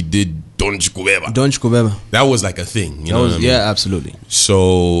Crazy did Donch Kubeba. That was like a thing. You know what I mean? Yeah, absolutely.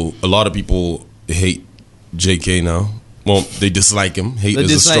 So a lot of people hate JK now. Well, they dislike him. Hate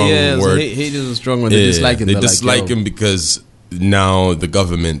is a strong word. Hate is a strong word. They dislike him. They dislike him because now the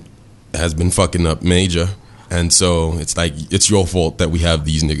government has been fucking up major. And so it's like, it's your fault that we have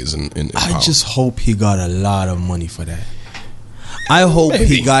these niggas in power. I just hope he got a lot of money for that. I hope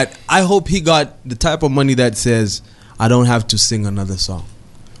he got the type of money that says I don't have to sing another song.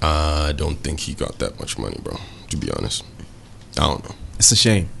 I don't think he got that much money, bro. To be honest, I don't know. It's a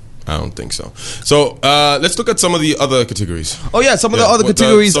shame. I don't think so. So let's look at some of the other categories. Oh yeah, some of the other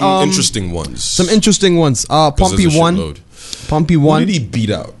categories. Some interesting ones. Some interesting ones. Pompey won. Pompey won. Who did he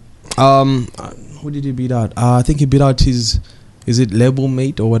beat out? Who did he beat out? I think he beat out his. Is it label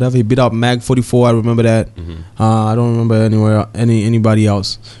mate or whatever? He beat out Mag 44. I remember that. Mm-hmm. I don't remember anybody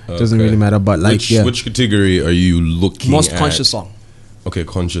else. Doesn't really matter. But like, which category are you looking at? Most conscious song. Okay,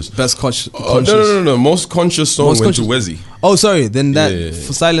 conscious. Best conscious. No. Most conscious song went to Wezzy. Oh, sorry. Then that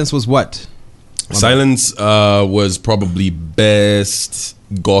for Silence was what? Silence was probably best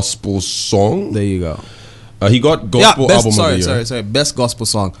gospel song. There you go. He got gospel album of the year. Sorry. Best gospel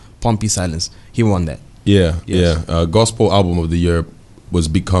song. Pompey Silence. He won that. Yeah. Gospel album of the year was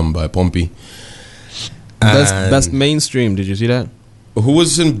Become by Pompey. Best mainstream. Did you see that? Who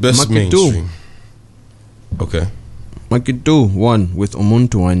was in best mainstream? Okay. Makitu won with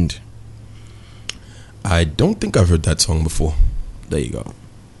Umuntu and I don't think I've heard that song before. There you go.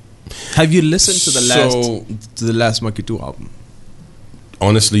 Have you listened to the last Makitu album?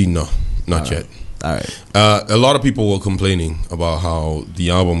 Honestly, no, not yet. All right. A lot of people were complaining about how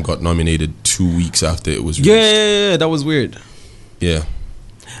the album got nominated 2 weeks after it was released. Yeah, that was weird. Yeah.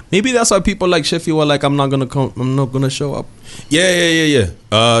 Maybe that's why people like Sheffy were like, I'm not gonna show up. Yeah.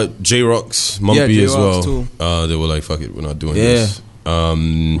 J-Rock's, Mumpy as well. Too. They were like, fuck it, we're not doing this.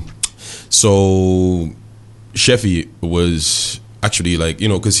 So Sheffy was actually like,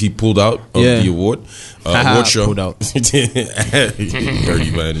 because he pulled out of the award. Award show. Pulled out.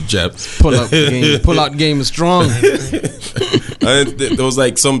 Dirty man, the Japs. Pull out game is strong. And there was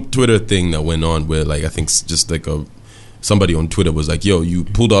like some Twitter thing that went on where like I think just like somebody on Twitter was like, yo, you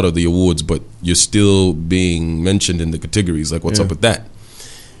pulled out of the awards, but you're still being mentioned in the categories. Like, what's up with that?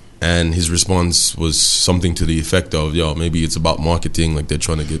 And his response was something to the effect of, yo, maybe it's about marketing. Like, they're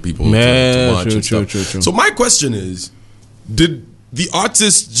trying to get people to watch and stuff. True. So my question is, did the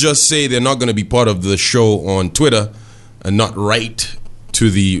artists just say they're not going to be part of the show on Twitter and not write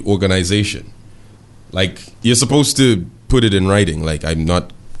to the organization? Like, you're supposed to put it in writing. Like, I'm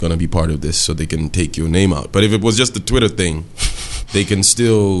not gonna be part of this, so they can take your name out. But if it was just the Twitter thing, they can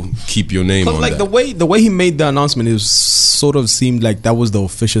still keep your name on like that. the way he made the announcement, it sort of seemed like that was the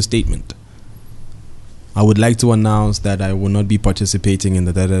official statement. I would like to announce that I will not be participating in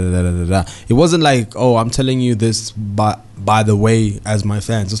the da-da-da-da-da-da. It wasn't like, oh, I'm telling you this by the way as my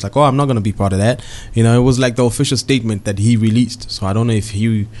fans. It's like, oh, I'm not going to be part of that. It was like the official statement that he released. So I don't know if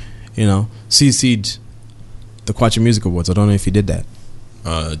he, CC'd the Kwacha Music Awards. I don't know if he did that.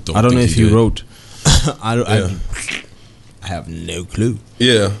 I don't know if he wrote. I have no clue.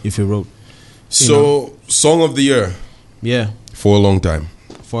 Yeah. If he wrote. So, Song of the Year. Yeah. For a long time.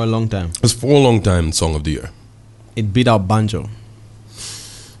 It's for a long time Song of the Year. It beat out Banjo.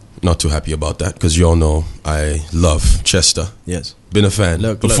 Not too happy about that because y'all know I love Chester. Yes. Been a fan.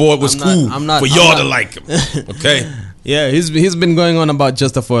 Before it was cool for y'all to like him. Okay? Yeah, he's been going on about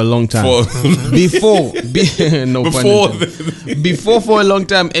Chester for a long time. Before for a long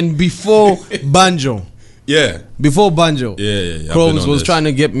time and before Banjo. Yeah. Before Banjo. Yeah. Chromes was trying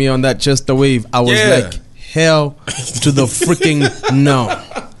to get me on that Chester wave. I was like, hell to the freaking no.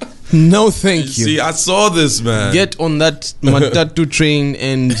 No, thank you. See, I saw this, man. Get on that Matatu train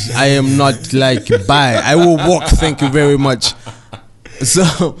and I am not like, bye. I will walk, thank you very much.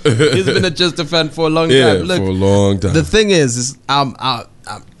 So, he's been a Chester fan for a long time. Look, for a long time. The thing is I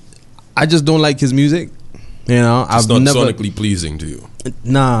just don't like his music. It's not sonically pleasing to you.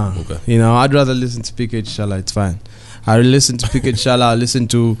 Nah. Okay. I'd rather listen to PK Shala. It's fine. I listen to PK Shala. I listen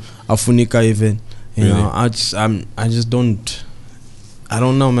to Afunika even. I just don't. I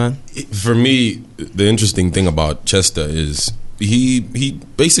don't know, man. For me, the interesting thing about Chester is he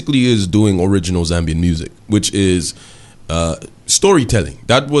basically is doing original Zambian music, which is storytelling.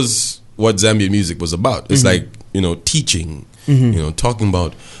 That was what Zambian music was about. It's like, teaching, talking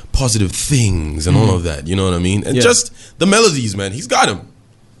about positive things and all of that. You know what I mean? And just the melodies, man. He's got them.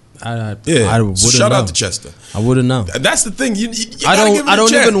 I shout out to Chester. I wouldn't know. That's the thing. I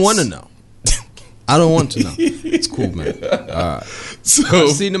don't even want to know. I don't want to know. It's cool, man. So I've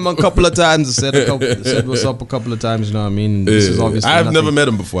seen him a couple of times. Said what's up a couple of times. You know what I mean? This is obviously I've never met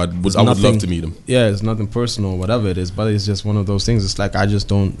him before. I would love to meet him. Yeah, it's nothing personal or whatever it is, but it's just one of those things. It's like I just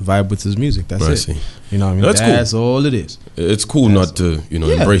don't vibe with his music. That's it. See. You know what I mean? That's cool. All it is. It's cool not to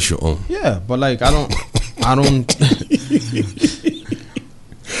embrace your own. Yeah, but like I don't.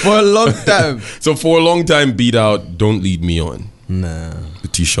 For a long time. So for a long time, beat out "Don't Lead Me On." Nah. The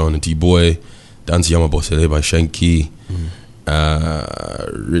T-Sean and T-Boy. Dance Yama Bosele by Shanky,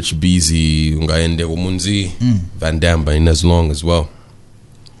 Rich Beezy, Ungaende Womunzi, Van Damme by Inez Long as well.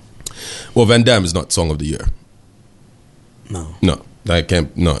 Well, Van Damme is not Song of the Year. No, I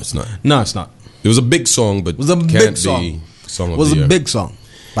can't. No, it's not. no, it's not. It was a big song, but It was a can't big be song. Song of It was the Year. a big song,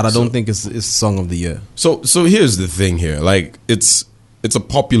 but I don't think it's Song of the Year. So here's the thing here. Like it's a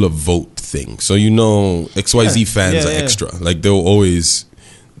popular vote thing. So XYZ fans are extra. Like they'll always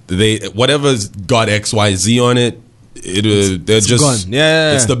whatever's got XYZ on it. They're just gone.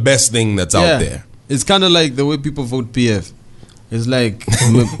 Yeah. It's the best thing that's out there. It's kind of like the way people vote PF. It's like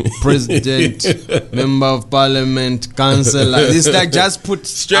president, member of parliament, council. It's like just put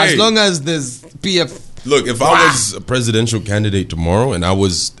Straight. as long as there's PF. Look, if I was a presidential candidate tomorrow and I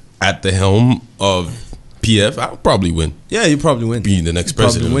was at the helm of PF, I'll probably win. Yeah, you probably win. Be the next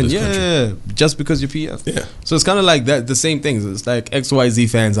president of this country. Yeah, just because you're PF. Yeah. So it's kind of like that. The same things. It's like XYZ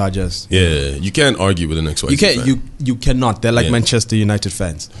fans are just. Yeah, you can't argue with an XYZ fan. You cannot. They're like Manchester United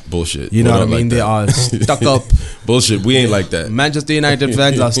fans. Bullshit. You know We're what I not mean? like They that. are stuck up. Bullshit. We ain't like that. Manchester United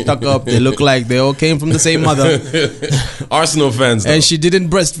fans are stuck up. They look like they all came from the same mother. Arsenal fans, though. And she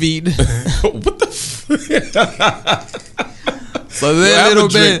didn't breastfeed. What the So they're a little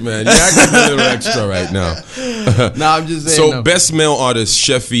bit. Man. You're acting a little extra right now. Nah, I'm just saying. So, best male artist,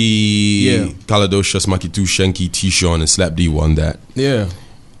 Sheffy, Kaladocious, Makitu, Shenki, T-Sean, and Slap D won that. Yeah.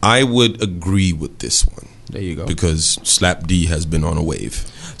 I would agree with this one. There you go. Because Slap D has been on a wave.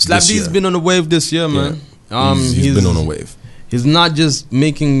 Slap D's been on a wave this year, man. Yeah. He's been on a wave. He's not just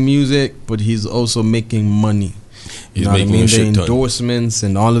making music, but he's also making money. He's know what I making mean? a shit The ton. endorsements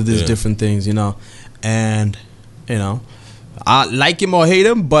and all of these different things, and I like him or hate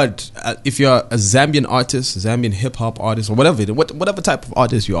him, but if you're a Zambian artist, Zambian hip hop artist, or whatever type of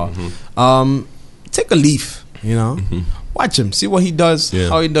artist you are, take a leaf. Watch him, see what he does,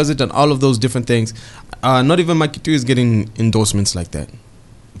 how he does it, and all of those different things. Not even Makitu is getting endorsements like that.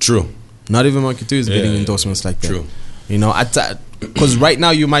 True. Not even Makitu is getting endorsements like that. True. Because right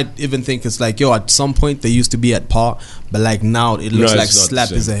now you might even think it's like, at some point they used to be at par, but like now it looks like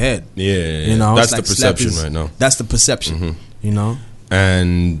Slap is ahead. Yeah. That's the perception right now. That's the perception.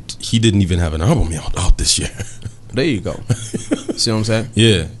 And he didn't even have an album out this year. There you go. See what I'm saying?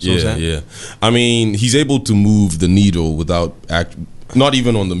 Yeah. I mean, he's able to move the needle without not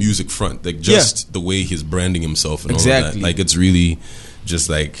even on the music front, like just the way he's branding himself and all of that. Like it's really just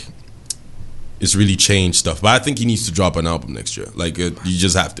like. It's really changed stuff. But I think he needs to drop an album next year. Like, you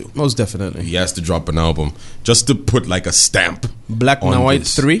just have to. Most definitely. He has to drop an album just to put, like, a stamp. Black and White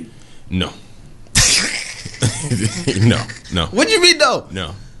 3? No. No. What do you mean, though?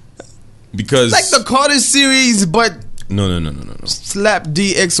 No. Because... It's like the Carter series, but... No. Slap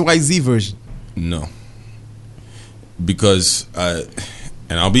DXYZ version. No. Because, and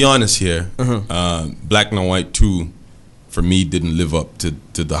I'll be honest here, Black and White 2, for me, didn't live up to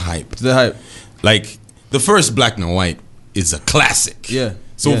the hype. Like, the first Black and White is a classic. Yeah.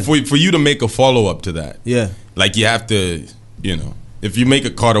 So for you to make a follow-up to that, like you have to, if you make a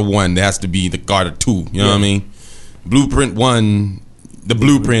Carter 1, there has to be the Carter 2, you know what I mean? Blueprint 1, the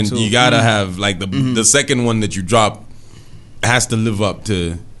Blueprint, you gotta have, like, the second one that you drop has to live up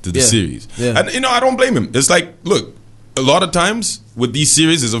to the series. Yeah. And, I don't blame him. It's like, look, a lot of times with these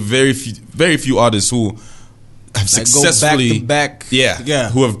series, there's a very few artists who have successfully go back to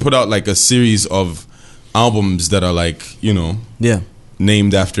back. who have put out like a series of albums that are like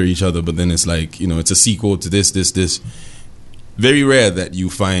named after each other, but then it's like it's a sequel to this. Very rare that you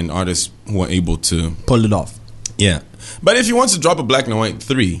find artists who are able to pull it off. But if you want to drop a Black and White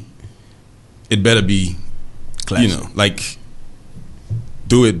 3, it better be like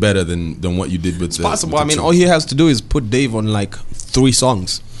do it better than what you did with the possible. with I mean, all he has to do is put Dave on like 3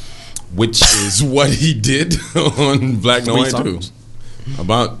 songs. Which is what he did on Black and White 2.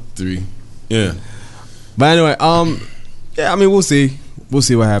 About 3. Yeah. But anyway, I mean, we'll see. We'll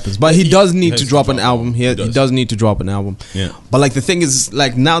see what happens. But he does need to drop an album. He does need to drop an album. Yeah. But like the thing is,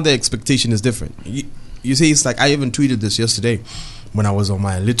 like now the expectation is different. You see, it's like I even tweeted this yesterday when I was on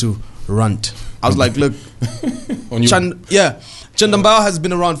my little rant. I was like, look, Chandambao has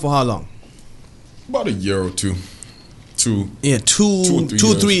been around for how long? About a year or two. 3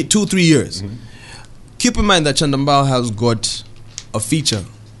 years. Keep in mind that Chandambao has got a feature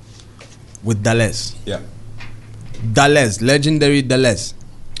with Dalles. Yeah. Dalles, legendary Dalles.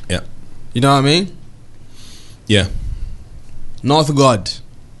 Yeah. You know what I mean? Yeah. North God.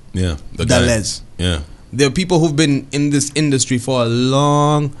 Yeah. Dalles. Yeah. There are people who've been in this industry for a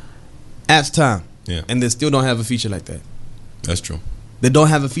long ass time. Yeah. And they still don't have a feature like that. That's true. They don't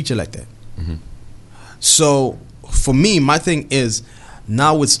have a feature like that. So for me, my thing is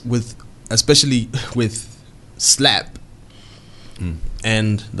now with especially with Slap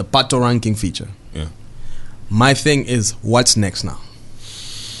and the Pato ranking feature. Yeah. My thing is what's next now?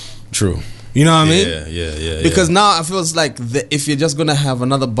 True. You know what I mean? Yeah. Because now I feel like if you're just gonna have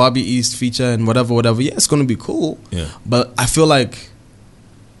another Bobby East feature and whatever, yeah, it's gonna be cool. Yeah. But I feel like,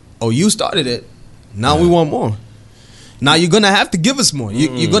 you started it. Now we want more. Now you're gonna have to give us more.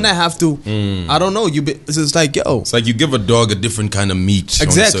 You're gonna have to. I don't know. It's like, it's like you give a dog a different kind of meat on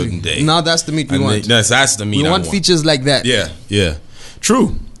a certain day. Now that's the meat we want. That's the meat. We want features like that. Yeah.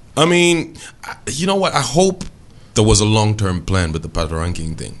 True. I mean, you know what? I hope there was a long-term plan with the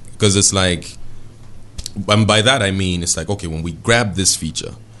Patoranking thing, because it's like, and by that I mean it's like, okay, when we grab this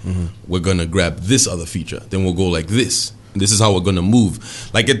feature, we're gonna grab this other feature, then we'll go like this. This is how we're gonna move.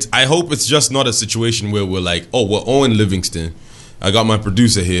 Like I hope it's just not a situation where we're like, oh, we're Owen Livingston. I got my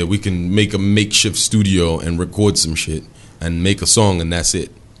producer here. We can make a makeshift studio and record some shit and make a song, and that's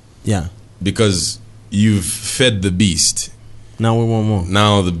it. Yeah. Because you've fed the beast. Now we want more.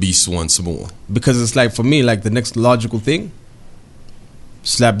 Now the beast wants more. Because it's like, for me, like the next logical thing,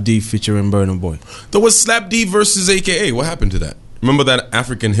 Slap D featuring Burna Boy. There was Slap D versus AKA. What happened to that? Remember that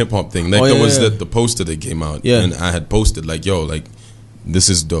African hip hop thing? Like there was the poster that came out, and I had posted like, "Yo, like this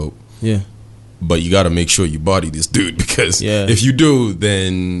is dope." Yeah. But you got to make sure you body this dude, because if you do,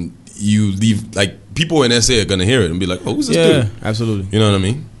 then you leave. Like people in SA are gonna hear it and be like, "Oh, who's this dude?" Yeah, absolutely. You know what I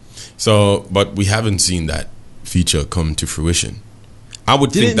mean? So, but we haven't seen that feature come to fruition. I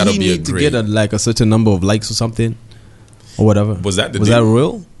would think that'll be a great. Didn't he need to get a certain number of likes or something, or whatever? Was that that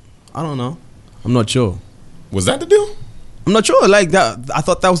real? I don't know. I'm not sure. Was that the deal? I'm not sure. Like that, I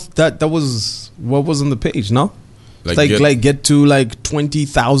thought that was what was on the page. No, like get to like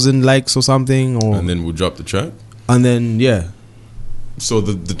 20,000 likes or something, or and then we'll drop the track. And then So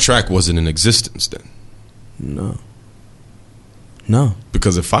the track wasn't in existence then. No.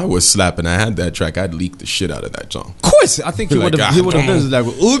 Because if I was slapping, I had that track, I'd leak the shit out of that song. Of course, I think he would have been like,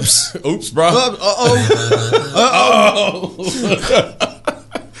 "Oops, oops, bro,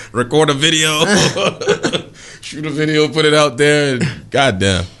 record a video, shoot a video, put it out there, and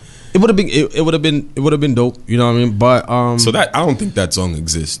goddamn, it would have been dope." You know what I mean? But so that I don't think that song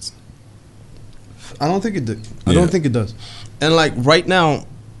exists. I don't think it did. I don't think it does. And like right now,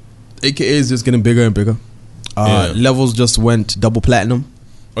 AKA is just getting bigger and bigger. Levels just went double platinum.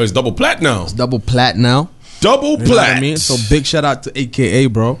 Oh, it's double plat now. It's double plat now. Double plat. You know what I mean? So big shout out to AKA,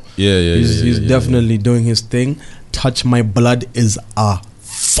 bro. He's definitely doing his thing. Touch My Blood is a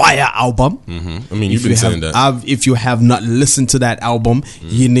fire album. I mean, you've been saying that. If you have not listened to that album,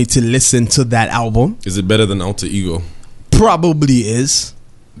 you need to listen to that album. Is it better than Alter Ego? Probably is.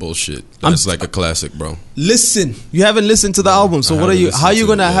 Bullshit. That's like a classic, bro. Listen, you haven't listened to the album, so what are you? How are you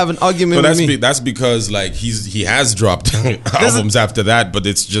gonna have an argument with me? That's because like he has dropped albums after that, but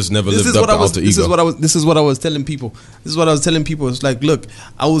it's just never lived up to Alter Ego. This is what I was telling people. It's like, look,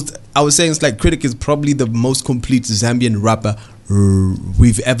 I was saying it's like Critic is probably the most complete Zambian rapper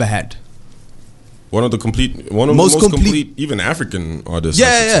we've ever had. One of the most complete even African artists.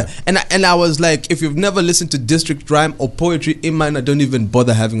 Yeah. And I was like, if you've never listened to district rhyme or poetry in mine, I don't even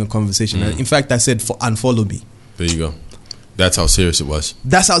bother having a conversation. In fact, I said unfollow me. There you go. That's how serious it was.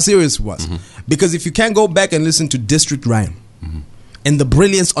 Because if you can't go back and listen to district rhyme and the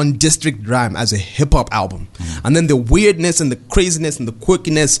brilliance on district rhyme as a hip hop album, and then the weirdness and the craziness and the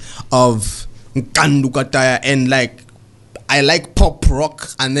quirkiness of Nkandukataya, and like I like pop rock,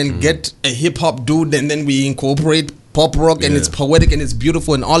 and then get a hip hop dude, and then we incorporate pop rock, and it's poetic and it's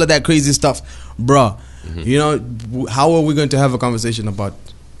beautiful and all of that crazy stuff, bruh. You know, how are we going to have a conversation about?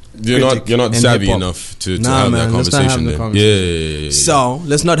 You're not savvy enough to have that conversation. Yeah. So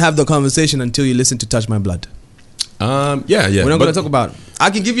let's not have the conversation until you listen to Touch My Blood. Yeah. We're not going to talk about it. I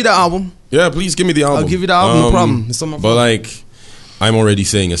can give you the album. Yeah, please give me the album. I'll give you the album. No problem. It's on my phone. But like, I'm already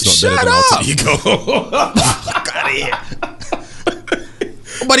saying it's not better than Alter Ego. Fuck out of here.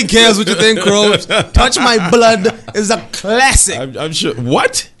 Nobody cares what you think, Crows. Touch My Blood is a classic. I'm sure.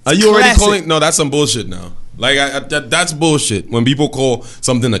 What? Are you already calling? No, that's some bullshit now. Like that's bullshit. When people call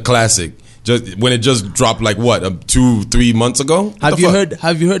something a classic, just when it just dropped like what 2-3 months ago. Have you heard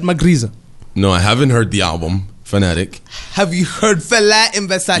Magriza? No, I haven't heard the album Fanatic. Have you heard Fela in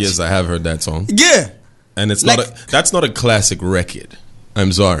Versace? Yes, I have heard that song. Yeah, and it's that's not a classic record.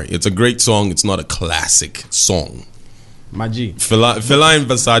 I'm sorry, it's a great song. It's not a classic song. My G. Fela in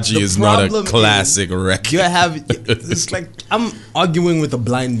Versace is not a classic record. It's like I'm arguing with a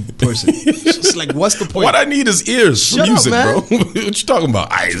blind person. It's just like, what's the point? What I need is ears for music, up, bro. What you talking about?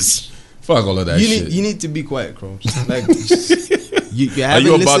 Eyes. Fuck all of that shit. You need to be quiet, Crows. Like, are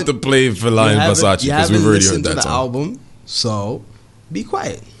you about to play Fela in Versace? Because we've already heard that the song. album, so be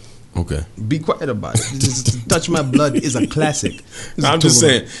quiet. Okay. Be quiet about it. Just Touch My Blood is a classic. I'm just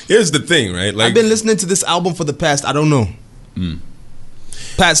saying. Here's the thing, right? Like, I've been listening to this album for the past, I don't know,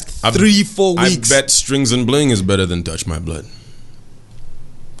 past 3-4 weeks. I bet Strings and Bling is better than Touch My Blood.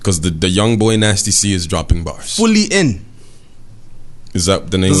 Because the young boy Nasty C is dropping bars. Fully In. Is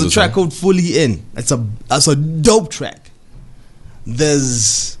that the name of the There's a track song? called Fully In. That's a dope track.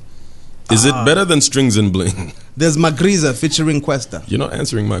 Is it better than Strings and Bling? There's Magriza featuring Questa. You're not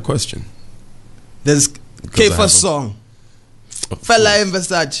answering my question. There's K-First song. Fella in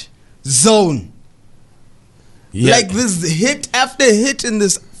Versace. Zone. Yeah. Like this hit after hit in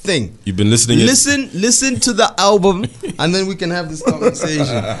this thing. You've been listening. Listen to the album, and then we can have this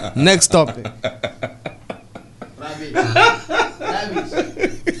conversation. Next topic.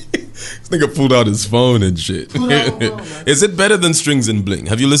 This nigga pulled out his phone and shit. Is it better than Strings and Bling?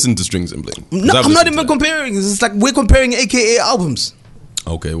 Have you listened to Strings and Bling? No, I'm not even comparing. It's like we're comparing AKA albums.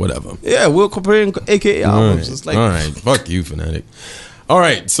 Okay, whatever. Yeah, we're comparing AKA albums. It's like, all right, fuck you, fanatic. All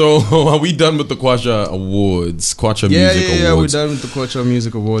right, so are we done with the Kwacha Awards? Kwacha Music Awards. Yeah, we're done with the Kwacha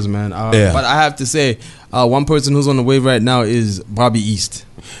Music Awards, man. But I have to say, one person who's on the wave right now is Bobby East.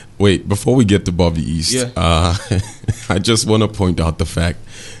 Wait, before we get to Bobby East, I just want to point out the fact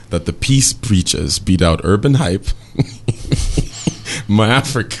that the Peace Preachers beat out Urban Hype, My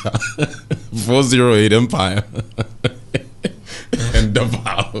Africa, 408 Empire, and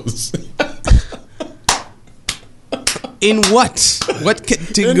Davos. In what? What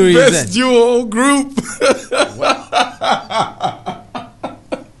category is Best that? duo group.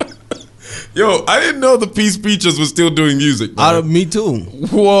 Yo, I didn't know the Peace Preachers was still doing music. Me too.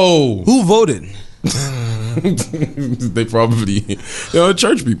 Whoa. Who voted? They probably,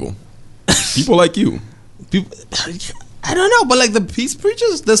 church people. People like you. People, I don't know, but like the Peace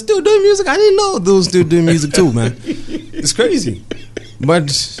Preachers, they're still doing music. I didn't know they were still doing music too, man. It's crazy.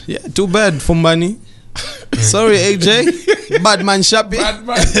 But yeah, too bad for money. Sorry, AJ. Badman Shappy.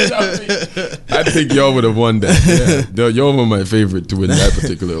 I think y'all would have won that. Yeah. Y'all were my favorite to win that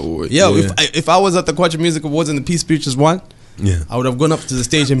particular award. Yo, if I was at the Kwacha Music Awards and the Peace Preachers won, I would have gone up to the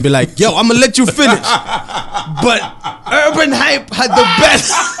stage and be like, yo, I'm gonna let you finish. But Urban Hype had the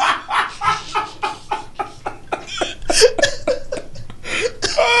best.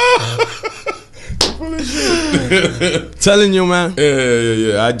 Telling you, man.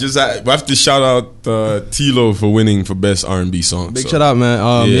 Yeah. I have to shout out Tilo for winning for best R&B song. Big shout out,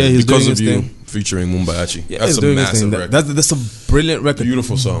 man. He's because doing of his you thing. featuring Mumbayachi. Yeah, that's a massive record. That's a brilliant record.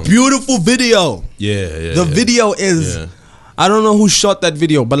 Beautiful song. Beautiful video. Yeah. The video is. Yeah. I don't know who shot that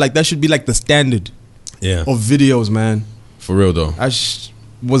video, but like that should be like the standard. Of videos, man. For real though. That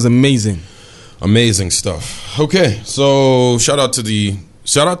was amazing. Amazing stuff. Okay, so shout out to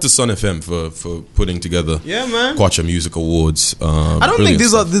Sun FM for putting together Kwacha Music Awards. I don't think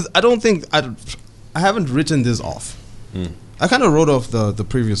these are. I haven't written this off. I kind of wrote off the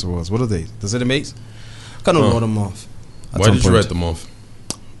previous awards. What are they? The ZMAs? I kind of wrote them off. Why did you write them off?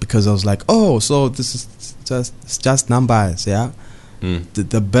 Because I was like, oh, so this is just numbers, yeah.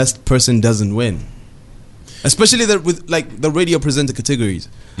 The best person doesn't win. Especially with like the radio presenter categories.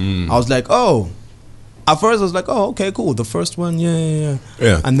 I was like, oh. At first I was like, oh, okay, cool. The first one, yeah.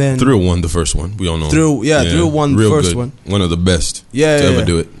 And then Thrill won the first one. We all know. Thrill won the first one. One of the best to ever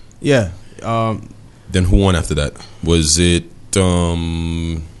do it. Yeah. Then who won after that? Was it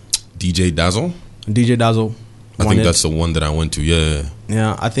DJ Dazzle? DJ Dazzle. I think that's the one that I went to. Yeah.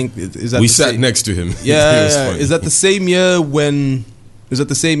 Yeah, I think is that we sat next to him. Yeah. Is that the same year when? Is that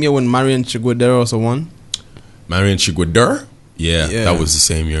the same year when Marian Chiguadera also won? Marian Chiguadera? Yeah, that was the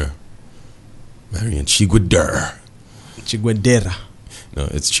same year. Marian Chiguadera. No,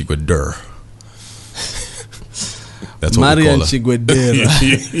 it's Chiguadera. That's what Marian we call her.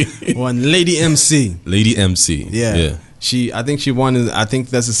 Chiguadera. One Lady MC. Lady MC. Yeah. I think she won. I think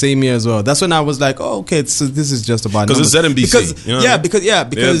that's the same year as well. That's when I was like, oh, okay, so this is just about because it's ZMBC.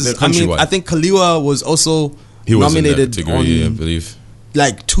 Because I mean, I think Kaliwa was also nominated in that category, I believe,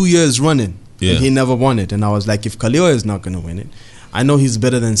 like 2 years running. Yeah. And he never won it. And I was like, if Kaliwa is not going to win it, I know he's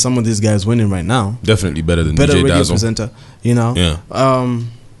better than some of these guys winning right now. Definitely better than better DJ radio Dazzle. presenter, you know. Yeah.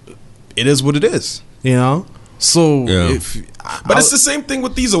 It is what it is, you know. So, but it's the same thing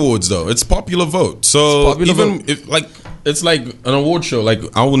with these awards, though. It's popular vote. So it's like an award show. Like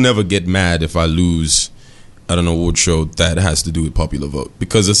I will never get mad if I lose at an award show that has to do with popular vote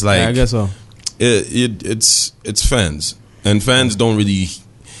because it's like I guess so. It's fans and fans don't really.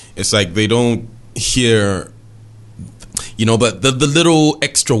 It's like they don't hear, but the little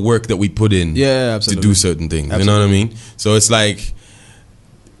extra work that we put in to do certain things. Absolutely. You know what I mean? So it's like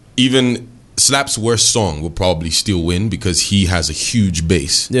even Slap's worst song will probably still win because he has a huge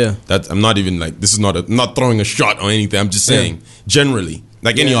base. Yeah. I'm not even like, this is not I'm not throwing a shot or anything. I'm just saying generally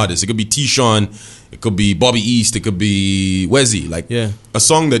Like any artist. It could be T-Sean, it could be Bobby East, it could be Wezzy. Like a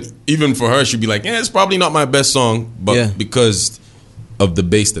song that even for her, she'd be like, it's probably not my best song, but because of the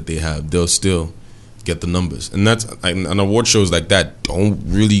bass that they have, they'll still get the numbers. And that's and award shows like that don't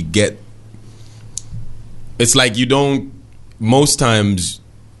really get. It's like you don't. Most times,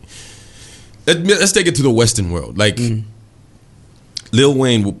 let's take it to the Western world. Like Lil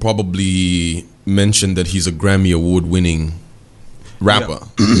Wayne will probably mention that he's a Grammy Award winning rapper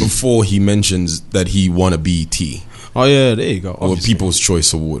before he mentions that he won a BET. Oh yeah, there you go. Or People's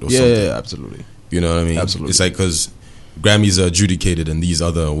Choice Award or something. Yeah, absolutely. You know what I mean? Absolutely. It's like because Grammys are adjudicated and these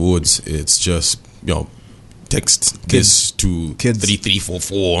other awards, it's just, text this to kids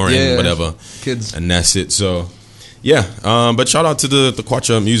 3344 and whatever. Kids. And that's it. So but shout out to the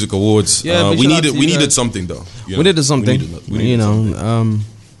Kwacha Music Awards. Yeah, we needed something though. We needed something.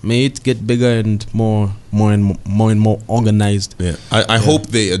 May it get bigger and more organized. Yeah, I hope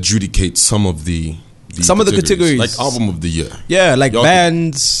they adjudicate some of the categories, like album of the year. Yeah, like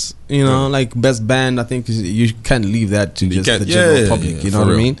bands. Like best band. I think you can't leave that to just the general public. You know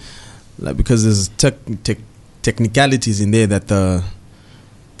what I mean? Like because there's technicalities in there that the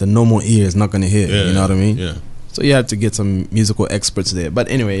normal ear is not going to hear. You know what I mean? Yeah. So you have to get some musical experts there. But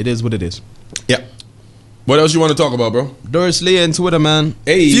anyway, it is what it is. Yeah. What else you want to talk about, bro? Doris Leah and Twitter, man.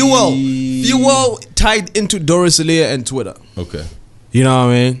 Hey. Fuel tied into Doris Leah and Twitter. Okay. You know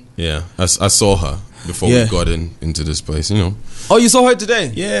what I mean? Yeah. I saw her before we got into this place, Oh, you saw her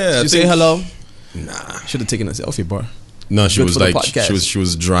today? Yeah. Did you say hello? Nah. Should have taken a selfie, bar. No, she was like she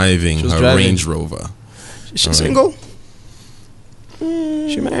was driving her Range Rover. Is she single?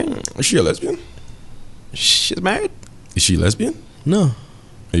 She married? Is she a lesbian? She's married? Is she lesbian? No.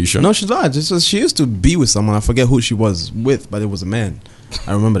 Are you sure? No, she's not. She used to be with someone. I forget who she was with, but it was a man.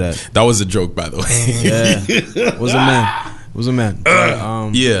 I remember that. That was a joke, by the way. Yeah. It was a man. It was a man.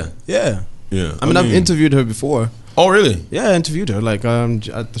 Yeah. I mean, I've interviewed her before. Oh, really? Yeah, I interviewed her at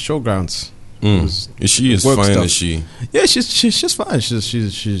the showgrounds. Is she as fine as she? Yeah, she's fine.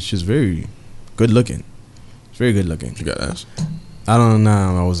 She's very good looking. Very good looking. You got ass? I don't know.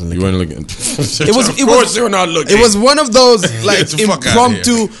 I wasn't looking. You weren't looking. Of course you were not looking. It was one of those like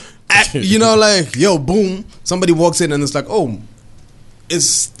impromptu, yo, boom. Somebody walks in and it's like, oh,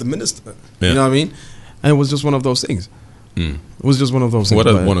 it's the minister. Yeah. You know what I mean? And it was just one of those things. It was just one of those things. What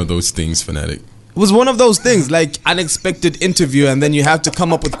are one of those things, Fanatic? It was one of those things, like unexpected interview, and then you have to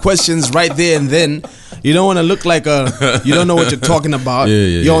come up with questions right there and then. You don't want to look like you don't know what you're talking about.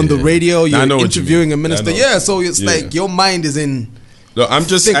 You're on the radio, you're interviewing a minister. Yeah, so it's like your mind is in. No, I'm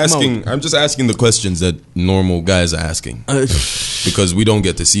just asking. I'm just asking the questions that normal guys are asking because we don't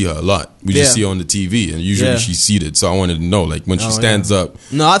get to see her a lot. We just see her on the TV, and usually she's seated. So I wanted to know, like when she stands up.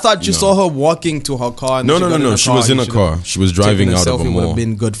 No, I thought you saw her walking to her car. And no. She was in a car. She was driving out of a mall. Would have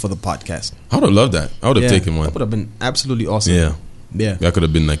been good for the podcast. I would have loved that. I would have taken one. That would have been absolutely awesome. Yeah. That could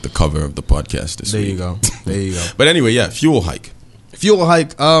have been like the cover of the podcast this week. There you go. But anyway, fuel hike.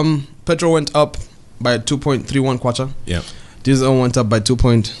 Petrol went up by 2.31 kwacha. Yeah. Diesel went up by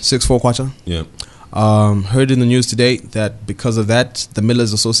 2.64 kwacha. Yeah. Heard in the news today that because of that, the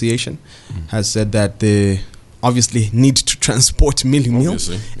Millers Association has said that they obviously need to transport meal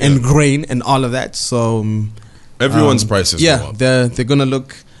and grain and all of that. So everyone's prices go up. They're going to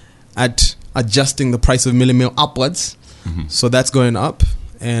look at adjusting the price of meal upwards. So that's going up,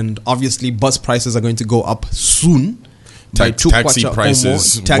 and obviously bus prices are going to go up soon. Taxi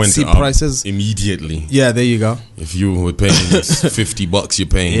prices went up immediately. Yeah, there you go. If you were paying $50, you're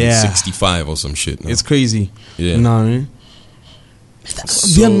paying 65 or some shit. No? It's crazy. Yeah. You know what I mean?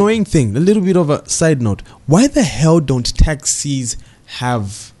 The annoying thing, a little bit of a side note, why the hell don't taxis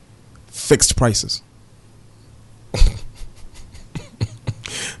have fixed prices?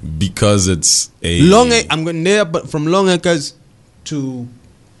 Because it's a I'm going there, but from Long Acres to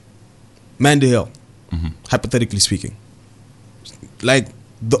Mandy Hill, hypothetically speaking, like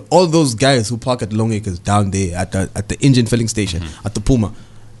all those guys who park at Long Acres down there at the engine filling station at the Puma,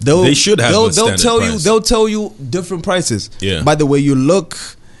 they should have. They'll tell you different prices. Yeah. By the way you look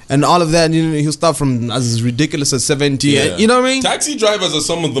and all of that, he'll start from as ridiculous as 70. Yeah. You know what I mean? Taxi drivers are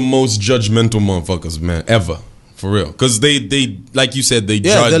some of the most judgmental motherfuckers, man, ever. For real. Because they like you said, they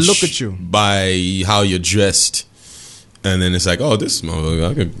judge they look at you by how you're dressed. And then it's like, oh, this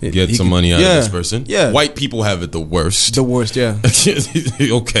motherfucker, I could get some money out of this person. Yeah. White people have it the worst. Yeah. Okay,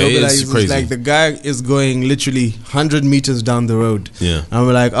 it's crazy. Like the guy is going literally 100 meters down the road. Yeah. And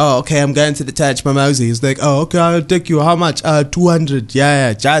we're like, oh, okay, I'm going to the Taj Mamazi. He's like, oh, okay, I'll take you. How much? 200.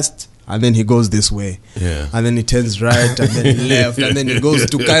 Yeah, just and then he goes this way. Yeah. And then he turns right and then left and then he goes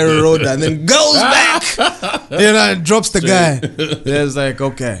to Cairo Road and then goes back. And drops the guy. Yeah, it's like,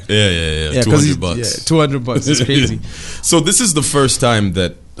 okay. Yeah. $200. Yeah, $200. It's crazy. So this is the first time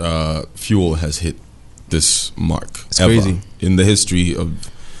that fuel has hit this mark. It's crazy. In the history of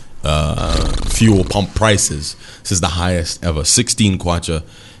fuel pump prices. This is the highest ever. 16 kwacha,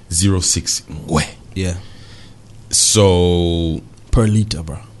 06 ngwe. Yeah. So per liter,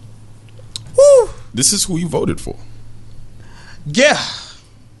 bro. Woo! This is who you voted for. Yeah.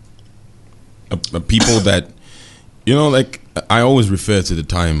 People that, like I always refer to the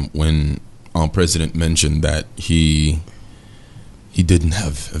time when our president mentioned that he didn't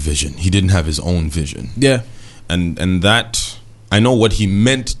have a vision. He didn't have his own vision. Yeah. And that, I know what he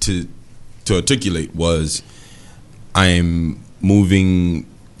meant to articulate was, I'm moving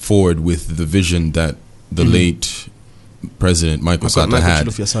forward with the vision that the late President Michael Sata had.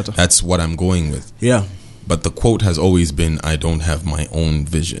 That's what I'm going with. Yeah. But the quote has always been, I don't have my own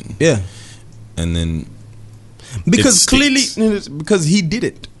vision. Yeah. And then because clearly, because he did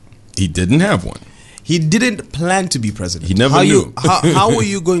it. He didn't have one. He didn't plan to be president. He never knew. How are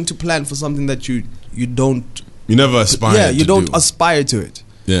you going to plan for something that you don't? You never aspire. Yeah, you don't aspire to it.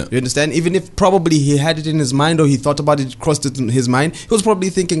 Yeah. You understand? Even if probably he had it in his mind or he thought about it, crossed it in his mind, he was probably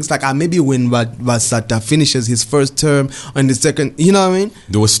thinking, it's like, maybe when Vasata finishes his first term and the second, you know what I mean?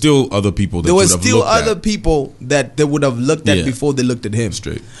 There were still other people that there were still other people that they would have looked at before they looked at him.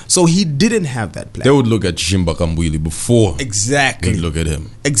 Straight. So he didn't have that plan. They would look at Chimba Kambwili before exactly they'd look at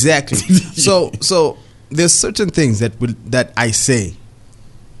him. Exactly. so there's certain things that I say,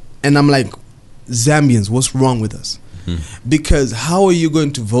 and I'm like, Zambians, what's wrong with us? Because how are you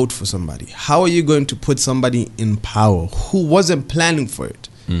going to vote for somebody? How are you going to put somebody in power who wasn't planning for it?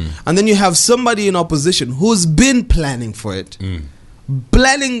 And then you have somebody in opposition who's been planning for it.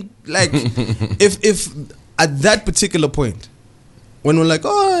 Planning, like, if at that particular point, when we're like,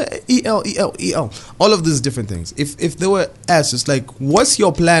 oh, EL, all of these different things. If they were asked, it's like, what's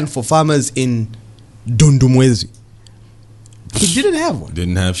your plan for farmers in Dundumwezi? He didn't have one.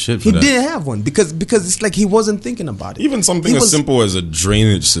 Didn't have shit for that. He didn't have one because it's like he wasn't thinking about it. Even something as simple as a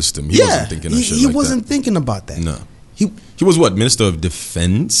drainage system, he wasn't thinking of shit like that. He wasn't thinking about that. No. He was what, Minister of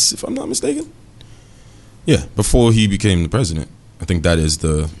Defense, if I'm not mistaken? Yeah, before he became the president. I think that is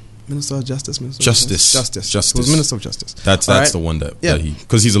the Minister of Justice. Justice. He was Minister of Justice. That's the one that he,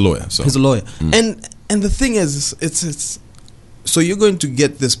 because he's a lawyer. So he's a lawyer, and the thing is, it's so you're going to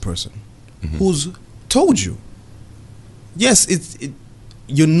get this person who's told you. Yes,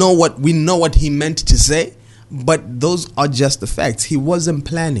 we know what he meant to say, but those are just the facts. He wasn't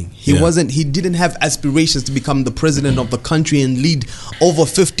planning. He didn't have aspirations to become the president of the country and lead over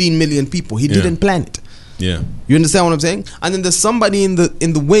 15 million people. He didn't plan it. Yeah. You understand what I'm saying? And then there's somebody in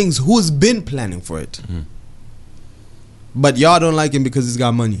the wings who's been planning for it. But y'all don't like him because he's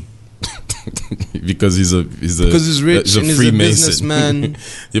got money. Because he's rich, he's a and he's a businessman.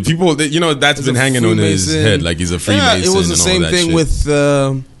 Yeah, people, that's been hanging on his head, like he's a Freemason. Yeah, it was the same thing with.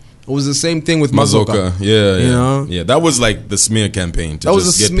 It was the same thing with Mazoka. Yeah. That was like the smear campaign. That was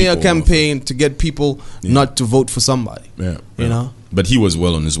a smear campaign to get people not to vote for somebody. Yeah, you know. But he was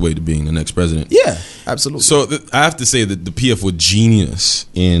well on his way to being the next president. Yeah, absolutely. So I have to say that the PF were genius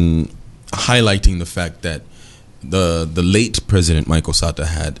in highlighting the fact that the late President Michael Sata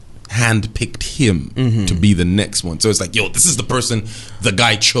had handpicked him to be the next one. So it's like, yo, this is the person the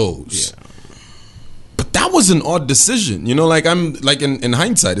guy chose. Yeah. But that was an odd decision. Like I'm like in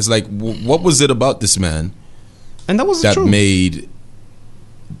hindsight, it's like, what was it about this man? And that true. Made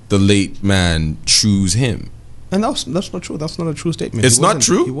the late man choose him? And that's not true. That's not a true statement. It's not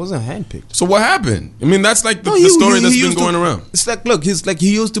true? He wasn't handpicked. So what happened? I mean, that's like the story that's been going around. It's like, look, he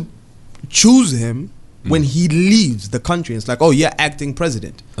used to choose him when he leaves the country. It's like, oh, you're acting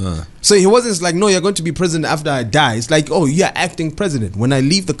president. So he wasn't like, no, you're going to be president after I die. It's like, oh, you're acting president. When I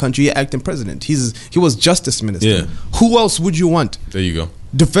leave the country, you're acting president. He was justice minister. Yeah. Who else would you want? There you go.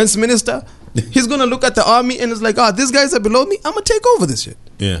 Defense minister? He's going to look at the army and it's like, these guys are below me. I'm going to take over this shit.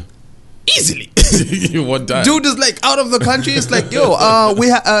 Yeah. Easily. One time. Dude is like out of the country. It's like, yo,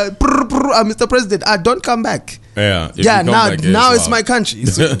 Mr. President, don't come back. Yeah. Now it's my country.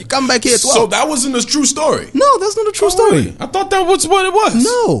 So you come back here. So that wasn't a true story. No, that's not a true story. I thought that was what it was.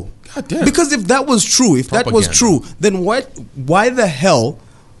 No. God damn. Because if that was true, then why the hell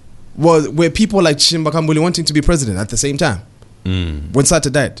were people like Chimba Kambwili wanting to be president at the same time? When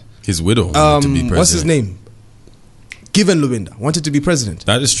Sata died. His widow wanted to be president. What's his name? given Luwinda, wanted to be president.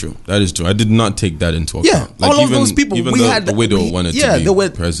 That is true. That is true. I did not take that into account. Yeah, like all of those people. Even the widow wanted to be there were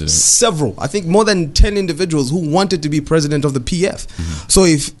president. several. I think more than 10 individuals who wanted to be president of the PF. So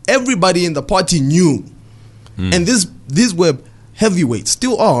if everybody in the party knew, and these were heavyweights,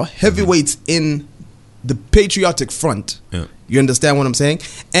 still are heavyweights in the patriotic front. Yeah. You understand what I'm saying?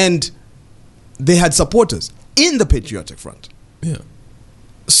 And they had supporters in the patriotic front. Yeah.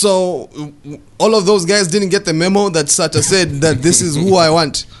 So all of those guys didn't get the memo that Sata said that this is who I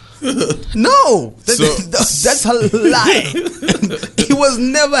want. No, that's a lie. He was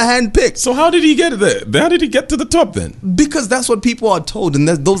never handpicked. So how did he get there? How did he get to the top then? Because that's what people are told, and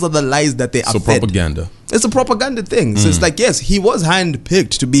those are the lies that they are fed. Propaganda. It's a propaganda thing. So it's like, yes, he was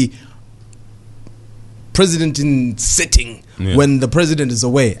handpicked to be president in sitting when the president is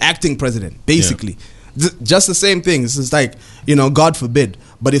away, acting president, basically. Just the same thing. It's just like, God forbid,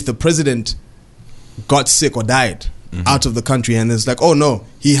 but if the president got sick or died out of the country, and it's like, oh no,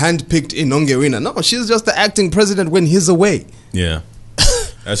 he handpicked Inongerina. No, she's just the acting president when he's away. Yeah,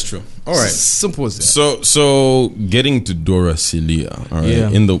 that's true. All right, simple as that. So getting to Dora Celia. All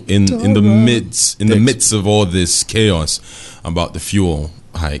right, in the midst of all this chaos about the fuel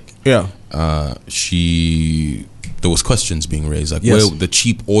hike. Yeah, there was questions being raised, like where the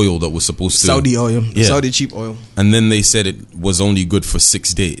cheap oil that was supposed to Saudi oil, Saudi cheap oil, and then they said it was only good for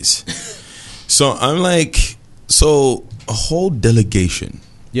 6 days. So I'm like, so a whole delegation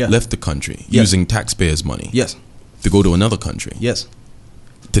left the country using taxpayers' money, to go to another country,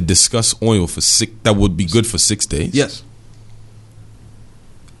 to discuss oil that would be good for 6 days,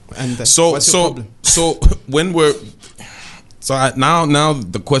 And what's your problem? Now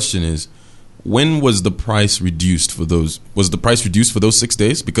the question is, when was the price reduced for those? Was the price reduced for those 6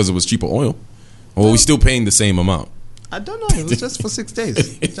 days because it was cheaper oil, or are we still paying the same amount? I don't know. It was just for 6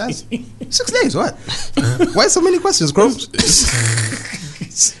 days. Just 6 days. What? Why so many questions, Groves?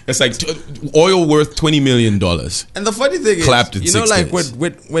 It's like oil worth $20 million. And the funny thing is,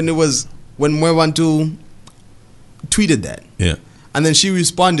 when Mwewantu tweeted that, and then she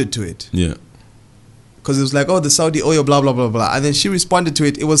responded to it, because it was like, oh, the Saudi oil, blah, blah, blah, blah. And then she responded to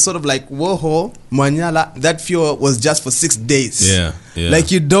it. It was sort of like, whoa, Manyala, that fuel was just for 6 days. Yeah.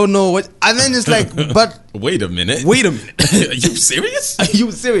 Like, you don't know what. And then it's like, but. Wait a minute. Are you serious? Are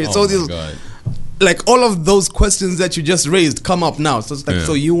you serious? Oh, so my God. Like, all of those questions that you just raised come up now. So it's like,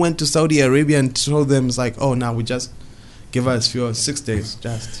 so you went to Saudi Arabia and told them, it's like, oh, now we just give us fuel 6 days.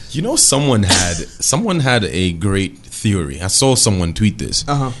 Just. Someone had a great theory. I saw someone tweet this.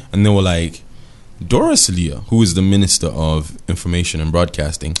 And they were like, Dora Celia, who is the Minister of Information and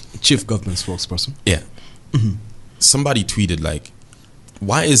Broadcasting, Chief Government Spokesperson. Yeah. Somebody tweeted like,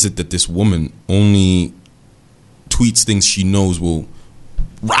 why is it that this woman only tweets things she knows will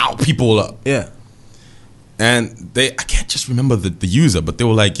rile people up? Yeah. And I can't just remember the user, but they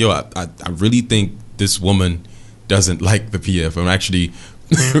were like, yo, I really think this woman doesn't like the PF and actually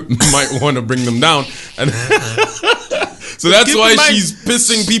might want to bring them down. And so that's why she's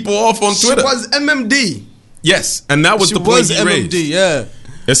pissing people off on Twitter. She was MMD. Yes, and that was the point he raised. MMD, yeah.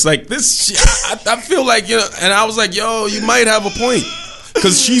 It's like this. I feel like, and I was like, yo, you might have a point,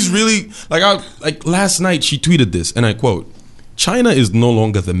 because she's really like last night she tweeted this, and I quote: "China is no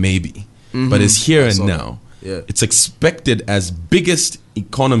longer the maybe, but is here and now. Yeah. It's expected as biggest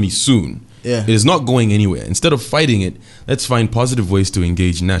economy soon. Yeah. It is not going anywhere. Instead of fighting it, let's find positive ways to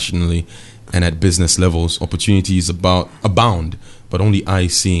engage nationally and at business levels. Opportunities abound, but only I,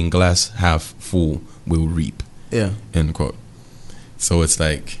 seeing glass half full, will reap." Yeah. End quote. So it's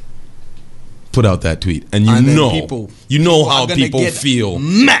like, put out that tweet, and how people feel.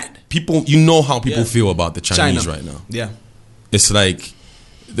 Mad. How people feel about the Chinese right now. Yeah. It's like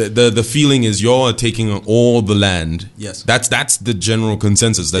the feeling is you're taking all the land. Yes. That's the general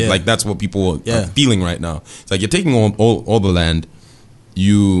consensus. That's what people are feeling right now. It's like you're taking all the land.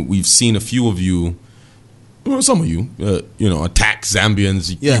 We've seen a few of you, some of you, attack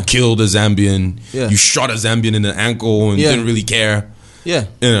Zambians. You killed a Zambian. Yeah. You shot a Zambian in the ankle and didn't really care. Yeah.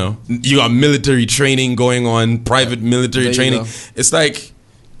 You got military training going on, private military training. It's like,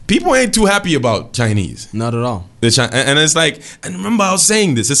 people ain't too happy about Chinese. Not at all. And it's like, and remember I was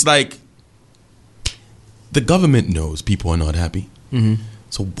saying this, it's like, the government knows people are not happy. Mm-hmm.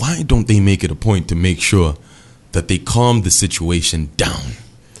 So why don't they make it a point to make sure that they calm the situation down?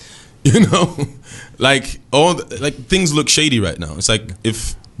 Things look shady right now. It's like,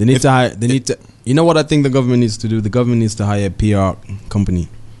 if they need to hire, you know what I think the government needs to do? The government needs to hire a PR company.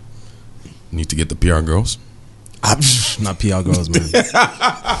 Need to get the PR girls? Not PR girls, man.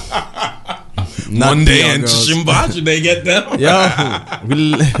 Monday PR and girls. Shimbaji, they get them.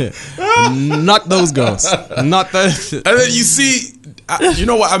 Not those girls. Not the. And then you see, you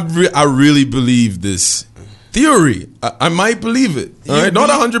know what? I really believe this theory. I might believe it. All right, not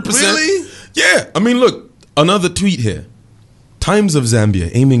 100%. Really? Yeah. I mean, look, another tweet here. Times of Zambia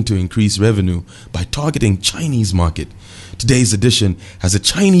aiming to increase revenue by targeting Chinese market. Today's edition has a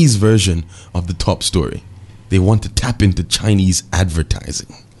Chinese version of the top story. They want to tap into Chinese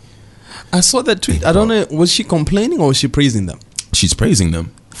advertising. I saw that tweet. I don't know. Was she complaining or was she praising them? She's praising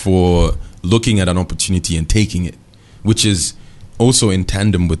them for looking at an opportunity and taking it, which is also in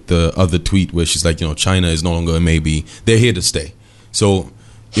tandem with the other tweet where she's like, China is no longer a maybe. They're here to stay. So,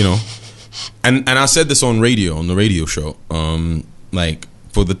 and I said this on the radio show, like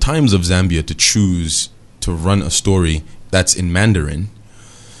for the Times of Zambia to choose to run a story that's in Mandarin,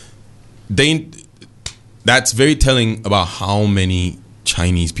 that's very telling about how many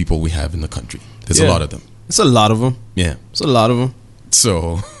Chinese people we have in the country. There's a lot of them. It's a lot of them. Yeah. It's a lot of them.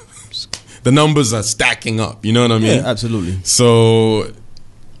 So the numbers are stacking up. You know what I mean? Yeah, absolutely. So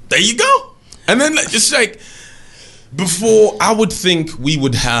there you go. And then it's like, before, I would think we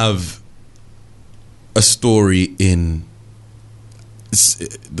would have a story in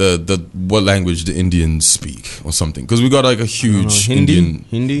the what language the Indians speak or something, because we got like a huge Hindi.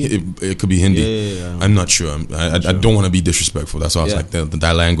 It could be Hindi. Yeah. I'm not sure. I don't want to be disrespectful. That's why I was like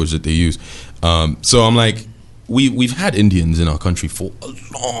that language that they use. So I'm like, we've had Indians in our country for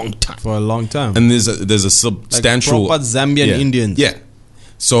a long time. And there's a substantial, like proper Zambian Indians. Yeah.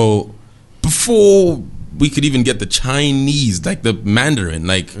 So before we could even get the Chinese, like the Mandarin,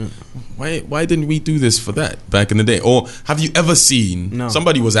 like why didn't we do this for that back in the day? Or have you ever seen? No.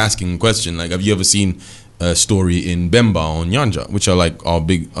 Somebody was asking a question like, have you ever seen a story in Bemba or Nyanja, which are like our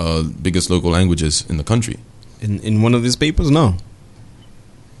biggest local languages in the country? In one of these papers, no.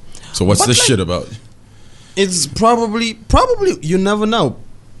 So what's this shit about? It's probably you never know.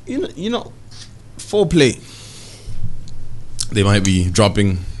 You know, foreplay. They might be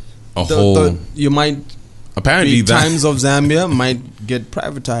dropping a whole. You might. Apparently, Times of Zambia might get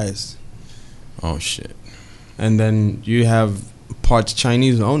privatized. Oh shit! And then you have part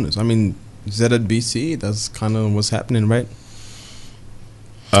Chinese owners. I mean, ZBC. That's kind of what's happening, right?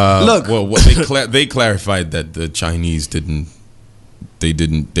 Look. Well, they clarified that the Chinese they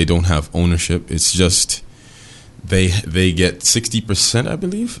don't have ownership. It's just they get 60%, I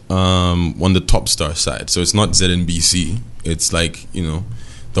believe, on the Top Star side. So it's not ZNBC. It's like,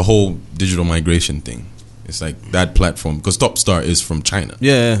 the whole digital migration thing. It's like that platform, because Top Star is from China.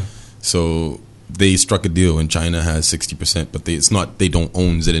 Yeah. So they struck a deal and China has 60%, but they don't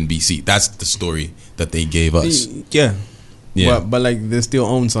own ZNBC. That's the story that they gave us. Yeah. But like they still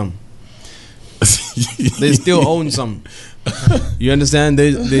own some. They still own some. You understand?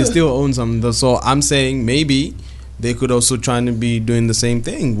 They still own some. So I'm saying maybe they could also try to be doing the same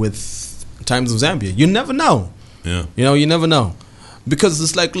thing with Times of Zambia. You never know. Yeah. You never know. Because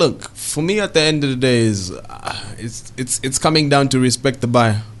it's like, look, for me at the end of the day is it's coming down to respect the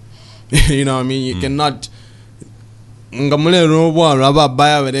buyer. You know what I mean? You cannot you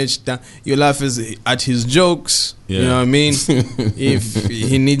laugh at his jokes. Yeah. You know what I mean? If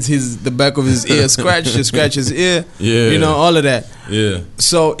he needs the back of his ear scratched, you scratch his ear. Yeah. All of that. Yeah.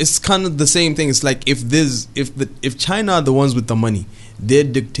 So it's kind of the same thing. It's like if China are the ones with the money, they're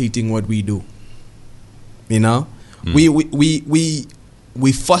dictating what we do.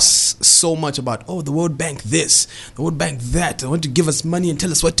 We fuss so much about the World Bank this, the World Bank that. They want to give us money and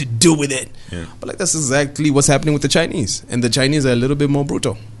tell us what to do with it. Yeah. But like that's exactly what's happening with the Chinese, and the Chinese are a little bit more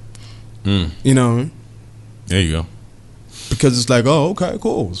brutal. There you go. Because it's like, okay,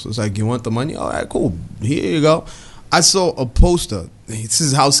 cool. So it's like, you want the money? All right, cool. Here you go. I saw a poster. This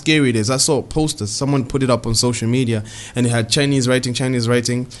is how scary it is. I saw a poster. Someone put it up on social media, and it had Chinese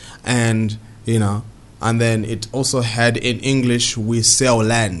writing, and and then it also had in English, we sell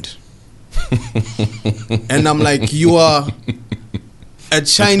land. And I'm like, you are a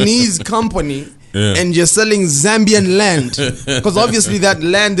Chinese company and you're selling Zambian land. Because obviously that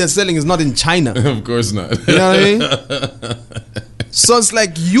land they're selling is not in China. Of course not. You know what I mean? So it's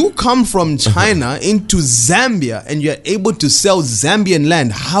like you come from China into Zambia and you're able to sell Zambian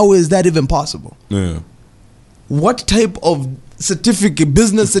land. How is that even possible? Yeah. What type of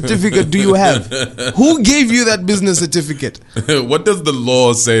business certificate do you have? Who gave you that business certificate? What does the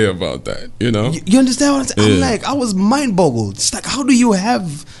law say about that? You understand what I'm saying? I'm like, I was mind boggled. It's like, how do you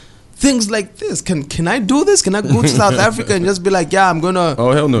have things like this? Can I do this? Can I go to South Africa and just be like, I'm gonna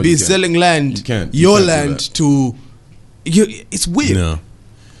be selling land, your land to you? It's weird. No.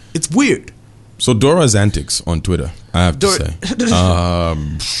 It's weird. So Dora's antics on Twitter, I have to say.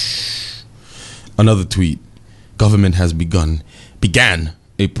 Another tweet. Government has began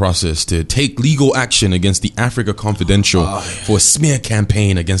a process to take legal action against the Africa Confidential for a smear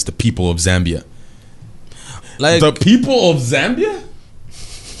campaign against the people of Zambia. Like the people of Zambia?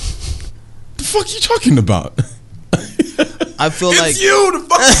 The fuck you talking about? I feel it's like you, the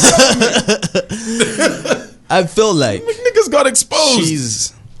fucking government. I feel like niggas got exposed.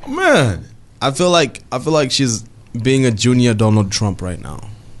 she's Man. I feel like she's being a junior Donald Trump right now.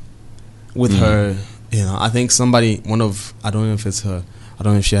 With her, you know, I think I don't know if it's her. I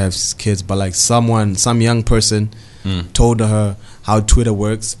don't know if she has kids, but like some young person told her how Twitter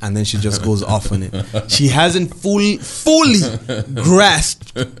works, and then she just goes off on it. She hasn't fully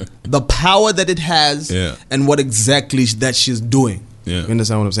grasped the power that it has and what exactly that she's doing. Yeah. You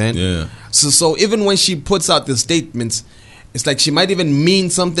understand what I'm saying? Yeah. So even when she puts out the statements, it's like she might even mean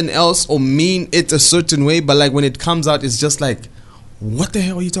something else or mean it a certain way, but like when it comes out, it's just like, what the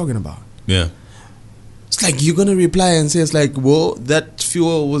hell are you talking about? Yeah. It's like you're gonna reply and say it's like, well, that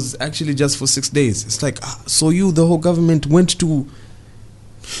fuel was actually just for 6 days. It's like, so the whole government went to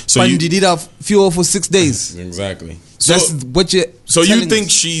Pandidida fuel for 6 days. Exactly. That's what you. So you think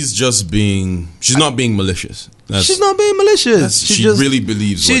she's not being malicious? She's not being malicious. She really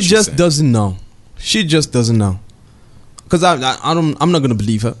believes. She just doesn't know. She just doesn't know. Because I'm not gonna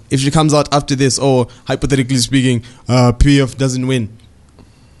believe her if she comes out after this, or hypothetically speaking, PF doesn't win.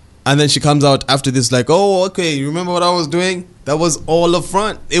 And then she comes out after this like, oh, okay, you remember what I was doing? That was all up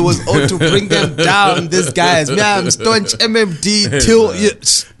front. It was all to bring them down. This guy's, man, staunch MMD till...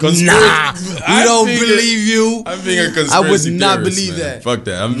 Nah, we don't believe you. I'm being a conspiracy I would not theorist, believe man. that. Fuck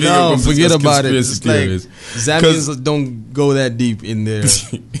that. I'm being no, forget about it. It's Like, Zambians don't go that deep in there.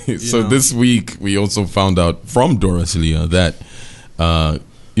 So this week, we also found out from Dora that...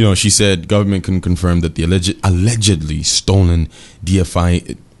 she said government can confirm that the allegedly stolen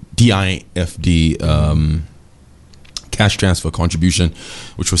DIFD cash transfer contribution,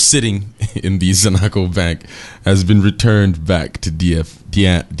 which was sitting in the Zanaco Bank, has been returned back to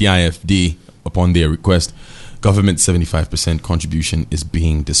DIFD upon their request. Government 75% contribution is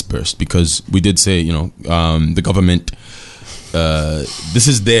being dispersed because we did say, the government, this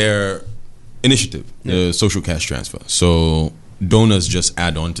is their initiative, the social cash transfer. So donors just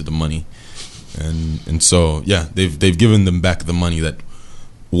add on to the money, and so they've given them back the money that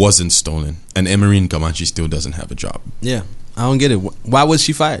wasn't stolen, and Emerine Kamanchi still doesn't have a job. Yeah, I don't get it. Why was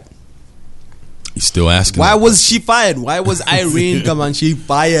she fired? He's still asking. Why was she fired? Why was Irene Kamanchi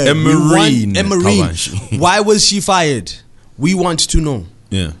fired? Emerine Kamanchi. Why was she fired? We want to know.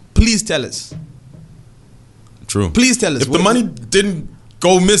 Yeah. Please tell us. True. Please tell us. If the money didn't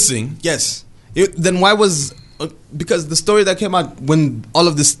go missing. Yes. Then why was... because the story that came out when all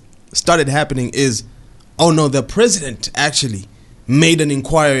of this started happening is, oh no, the president actually made an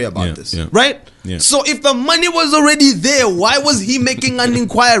inquiry about this, right? Yeah. So if the money was already there, why was he making an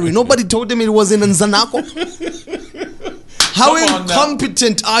inquiry? Nobody told him it was in Nzanako. How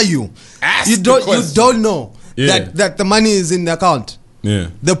incompetent are you? You don't know that the money is in the account. Yeah.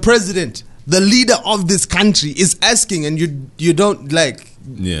 The president, the leader of this country, is asking, and you don't like.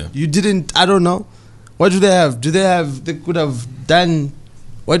 Yeah. You didn't. I don't know. What do they have? They could have done.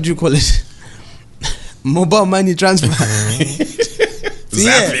 What do you call it? Mobile money transfer.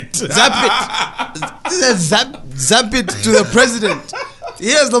 Zap it. Zap it to the president.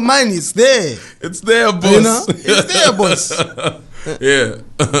 Here's the money. It's there. It's there, boss. It's there, boss. Yeah.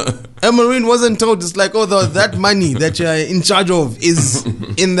 Emerine wasn't told. It's like, that money that you're in charge of is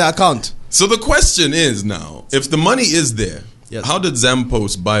in the account. So the question is now, if the money is there, how did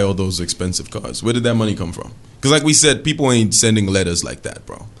Zampost buy all those expensive cars? Where did that money come from? Because like we said, people ain't sending letters like that,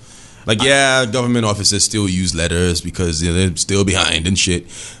 bro. Like, government offices still use letters because they're still behind and shit.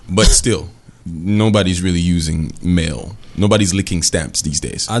 But still, nobody's really using mail. Nobody's licking stamps these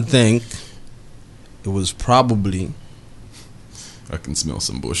days. I think it was probably... I can smell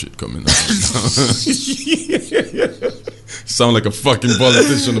some bullshit coming out. Sound like a fucking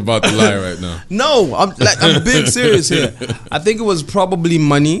politician about to lie right now. No, I'm being serious here. I think it was probably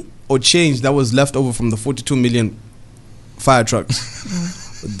money or change that was left over from the 42 million fire trucks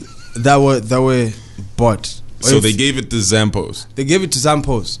that were bought. So they gave it to Zampost. They gave it to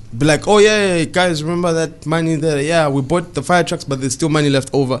Zampost. Be like, oh yeah, guys, remember that money there? Yeah, we bought the fire trucks, but there's still money left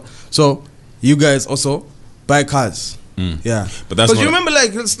over. So you guys also buy cars. Yeah, but that's because you remember,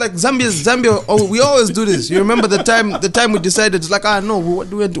 like, it's like Zambia. Oh, we always do this. You remember the time we decided, it's like, no, what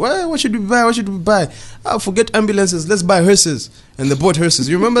do we do? What should we buy? What should we buy? Forget ambulances. Let's buy hearses. And they bought hearses.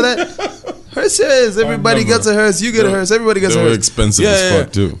 You remember that? Hearses. Everybody gets a hearse. You get a hearse. Everybody gets a hearse. They were expensive as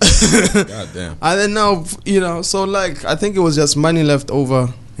fuck too. God damn. And then now, so like, I think it was just money left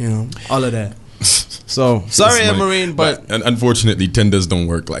over. All of that. So sorry, Marine, but and unfortunately, tenders don't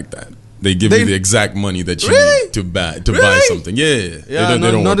work like that. They give you the exact money that you Really? need to buy Really? something. Yeah, yeah,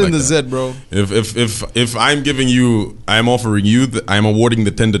 they don't not work in like the that. Z, bro. If I'm giving you, I'm offering you, I'm awarding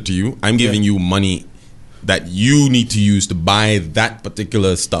the tender to you. I'm giving you money that you need to use to buy that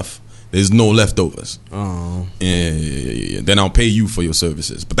particular stuff. There's no leftovers. Oh, Yeah. Then I'll pay you for your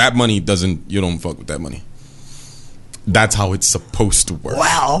services. But that money you don't fuck with that money. That's how it's supposed to work.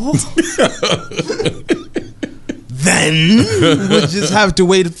 well. Then we'll just have to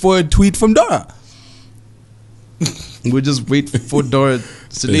wait for a tweet from Dora. We'll just wait for Dora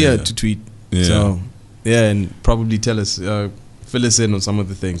Celia to tweet. Yeah. So, yeah, and probably tell us, fill us in on some of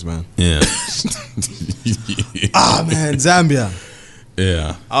the things, man. Yeah. Man, Zambia.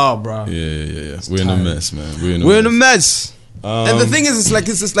 Yeah. Oh, bro. Yeah. We're in a mess, man. We're in a mess. And the thing is,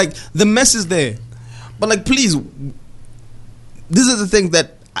 it's just like the mess is there. But like, please, this is the thing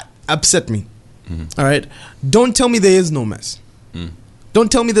that upset me. All right, don't tell me there is no mess. Don't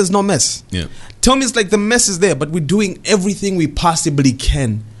tell me there's no mess. Yeah. Tell me it's like the mess is there, but we're doing everything we possibly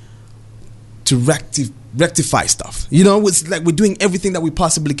can to rectify stuff. You know, it's like we're doing everything that we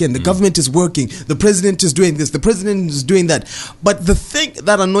possibly can. The government is working. The president is doing this. The president is doing that. But the thing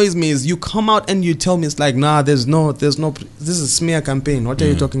that annoys me is you come out and you tell me it's like, nah, there's no. This is a smear campaign. What are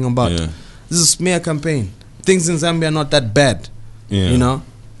you talking about? Yeah. This is a smear campaign. Things in Zambia are not that bad. Yeah. You know.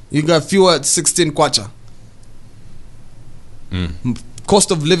 You got fewer 16 kwacha.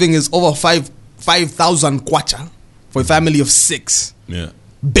 Cost of living is over 5,000 kwacha for a family of 6. Yeah.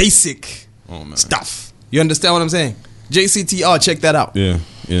 Basic stuff. You understand what I'm saying? JCTR, check that out. Yeah.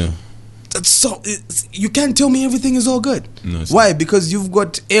 That's so you can't tell me everything is all good. No, why? Not. Because you've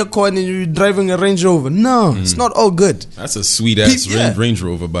got aircon and you're driving a Range Rover. No, it's not all good. That's a sweet ass Range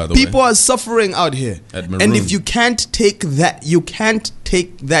Rover, by the way. People are suffering out here, and if you can't take that,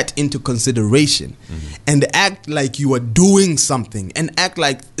 into consideration, and act like you are doing something, and act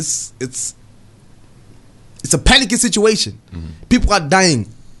like it's a panicky situation. People are dying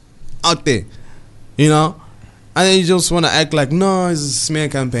out there, you know. And then you just want to act like, no, it's a smear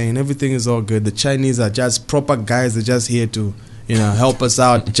campaign. Everything is all good. The Chinese are just proper guys. They're just here to, help us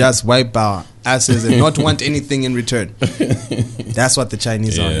out, just wipe our asses and not want anything in return. That's what the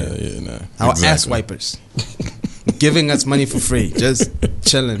Chinese are here. Our ass wipers. Giving us money for free. Just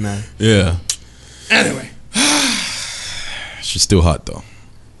chilling, man. Yeah. Anyway. She's still hot, though.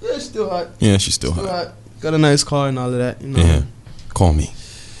 Yeah, she's still hot. Yeah, she's still hot. Got a nice car and all of that. Yeah. Call me.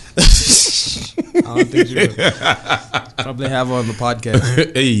 I don't think you would. Probably have her on the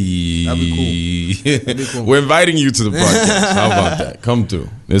podcast. Hey. That'd be cool. We're inviting you to the podcast. How about that? Come through.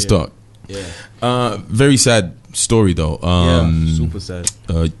 Let's talk. Yeah. Very sad story though. Super sad.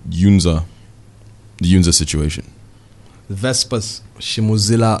 Yunza. The Yunza situation. Vespas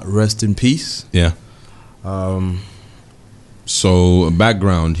Shimuzila, rest in peace. Yeah. So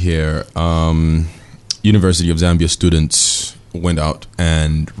background here. University of Zambia students went out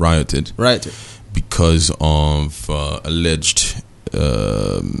and rioted. Because of alleged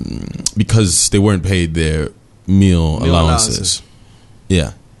because they weren't paid their meal allowances.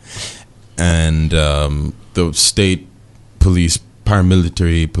 Yeah. And the state police,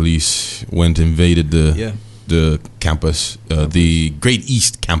 paramilitary police went and invaded the campus, the Great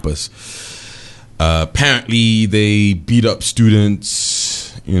East campus. Apparently they beat up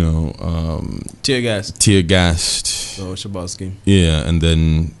students, tear gassed. So Shabowski. Yeah, and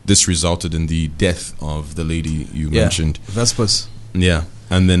then this resulted in the death of the lady you mentioned. Vespas. Yeah,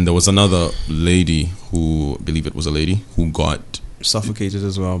 and then there was another lady who, I believe it was a lady, who got suffocated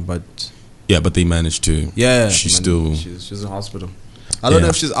as well, but but they managed to. Yeah, she's in hospital. I don't know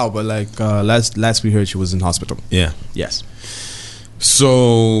if she's out, but like last we heard, she was in hospital. Yeah. Yes.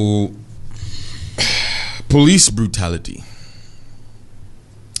 So, police brutality.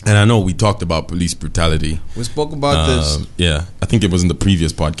 And I know we talked about police brutality. We spoke about this. Yeah, I think it was in the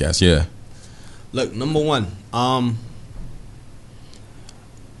previous podcast. Yeah. Look, number one,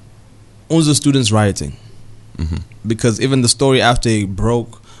 Unza students rioting. Because even the story after it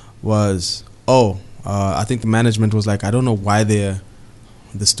broke was, I think the management was like, I don't know why the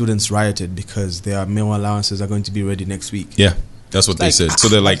students rioted, because their meal allowances are going to be ready next week. Yeah, that's what they said. So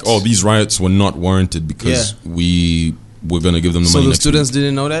they're like, these riots were not warranted because we're going to give them the money. So the students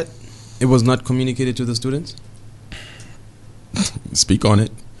didn't know that? It was not communicated to the students? Speak on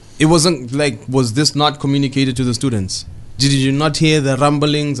it. It wasn't like, was this not communicated to the students? Did you not hear the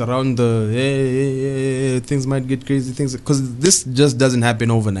rumblings around things might get crazy, things? Because this just doesn't happen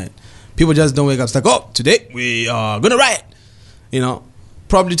overnight. People just don't wake up. It's like, today we are going to riot.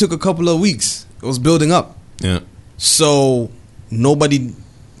 Probably took a couple of weeks. It was building up. Yeah. So nobody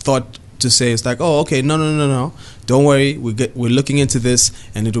thought to say it's like, oh, okay, no, don't worry, we're looking into this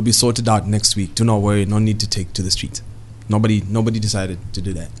and it will be sorted out next week. Do not worry, no need to take to the street. Nobody decided to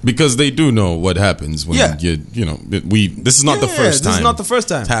do that because they do know what happens when this is not the first time. This is not the first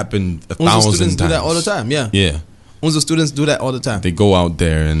time. It's happened 1,000 students times. Do that all the time. Yeah. Students do that all the time. They go out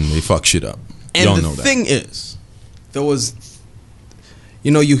there and they fuck shit up. And Y'all the know that. thing is, there was,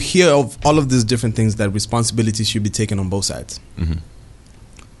 you hear of all of these different things that responsibility should be taken on both sides. Mm-hmm.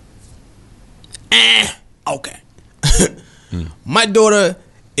 Okay. My daughter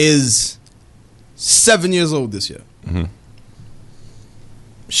is 7 years old this year. Mm-hmm.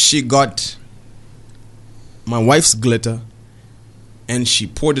 She got my wife's glitter and she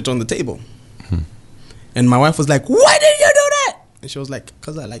poured it on the table. Mm-hmm. And my wife was like, why did you do that? And she was like,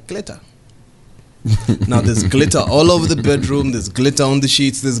 because I like glitter. Now there's glitter all over the bedroom, there's glitter on the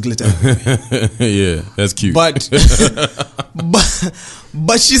sheets, there's glitter everywhere. Yeah, that's cute. But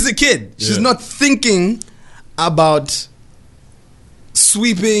she's a kid. She's not thinking about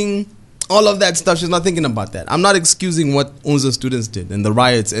sweeping, all of that stuff. She's not thinking about that. I'm not excusing what UNZA students did and the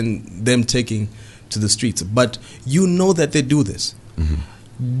riots and them taking to the streets, but you know that they do this. Mm-hmm.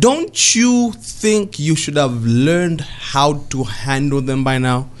 Don't you think you should have learned how to handle them by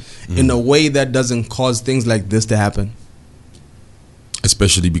now in a way that doesn't cause things like this to happen?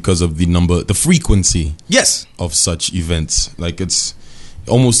 Especially because of the frequency of such events. Like it's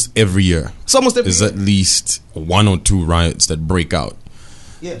almost every year. It's almost every year. There's at least 1 or 2 riots that break out.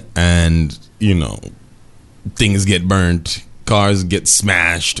 Yeah. And, things get burnt, cars get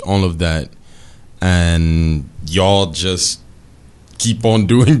smashed, all of that. And y'all just keep on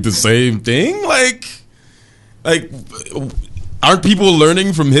doing the same thing? Like aren't people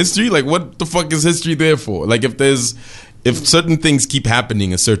learning from history? Like, what the fuck is history there for? Like, if certain things keep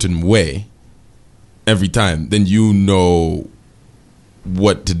happening a certain way every time, then you know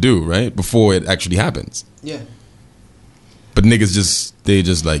what to do, right? Before it actually happens. Yeah. But niggas they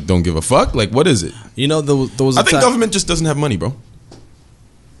like don't give a fuck. Like, what is it? There was I think government just doesn't have money, bro.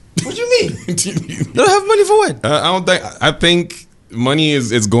 What do you mean? They don't have money for what? I think money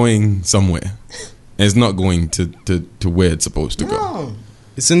is going somewhere. And it's not going to where it's supposed to go.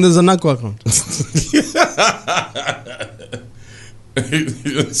 It's in the Zanaco account.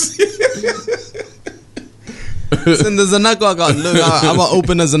 It's in the Zanaco account. Look, I'm gonna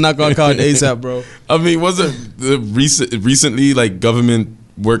open a Zanaco account ASAP, bro. I mean, wasn't recently like government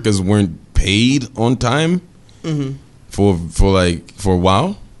workers weren't paid on time for a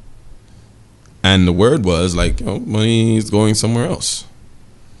while, and the word was like, money is going somewhere else.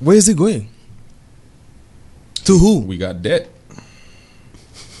 Where is it going? To who? We got debt.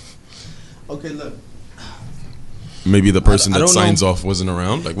 Okay, look. Maybe the person that signs off wasn't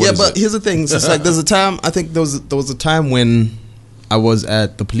around. Like, what is it? Here's the thing. It's just like there's a time. I think there was a time when I was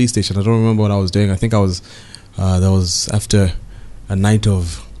at the police station. I don't remember what I was doing. I think I was. That was after a night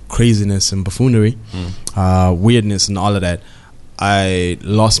of craziness and buffoonery, weirdness, and all of that. I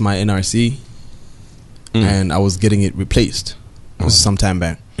lost my NRC, and I was getting it replaced. This was some time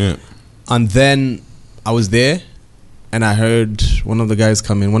back. Yeah. And then I was there, and I heard one of the guys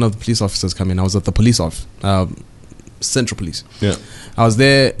come in. One of the police officers come in. I was at the police office. Central Police. Yeah. I was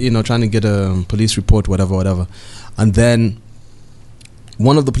there, trying to get a police report, whatever. And then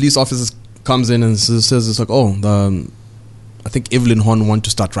one of the police officers comes in and says it's like, I think Evelyn Horn want to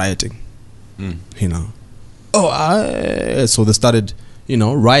start rioting. So they started,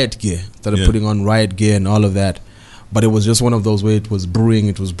 riot gear. Started putting on riot gear and all of that. But it was just one of those where it was brewing.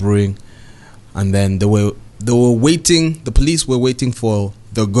 And then they were waiting, the police were waiting for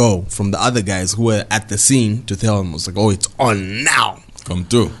the go from the other guys who were at the scene to tell them, it was like, it's on now. Come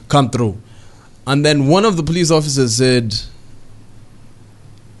through. And then one of the police officers said,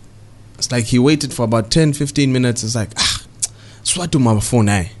 it's like he waited for about 10-15 minutes. It's like, swatu mabafone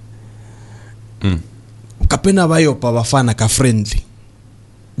ai. Kapena bayo pa bafana ka friendly.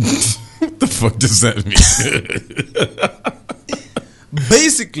 What the fuck does that mean?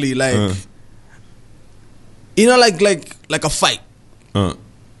 Basically, like, like a fight.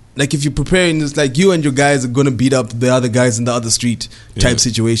 Like if you're preparing, it's like you and your guys are gonna beat up the other guys in the other street type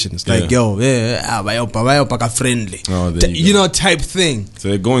situation. It's like friendly, type thing. So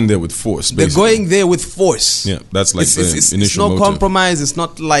they're going there with force. Basically. They're going there with force. Yeah, that's like the initial it's no motive. compromise. It's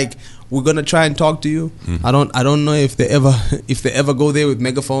not like we're gonna try and talk to you. I don't know if they ever go there with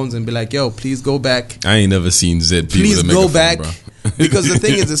megaphones and be like, please go back. I ain't never seen Z. Please with a go megaphone, back. Bro. Because the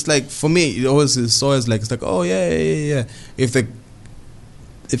thing is, it's like for me, it's always like, it's like, yeah.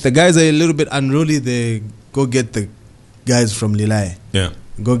 If the guys are a little bit unruly, they go get the guys from Lilai. Yeah.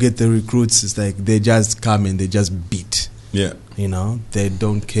 Go get the recruits. It's like they just come and they just beat. Yeah. You know, they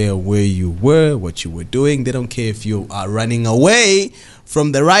don't care where you were, what you were doing. They don't care if you are running away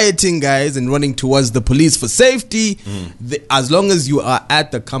from the rioting guys and running towards the police for safety. As long as you are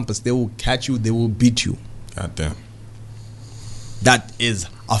at the campus, they will catch you, they will beat you. God damn. That is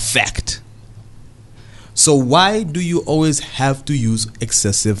a fact. So why do you always have to use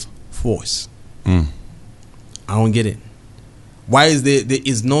excessive force? I don't get it. Why is there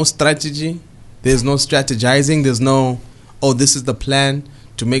is no strategy? There's no strategizing. There's no, oh, this is the plan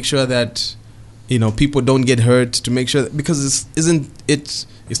to make sure that, you know, people don't get hurt, to make sure that, because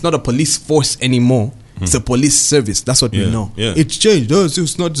it's not a police force anymore. It's a police service. That's what we know. Yeah. It's changed. Oh,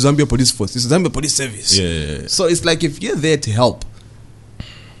 it's not Zambia Police Force. It's Zambia Police Service. Yeah. So it's like, if you're there to help,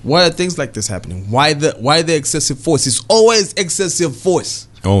 why are things like this happening? Why the excessive force? It's always excessive force.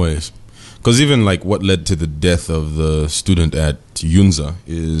 Always. Because even like what led to the death of the student at Yunza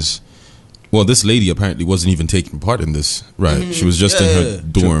is, well, this lady apparently wasn't even taking part in this. Right. She was just in her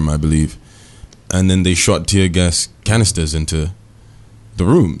dorm, I believe. And then they shot tear gas canisters into the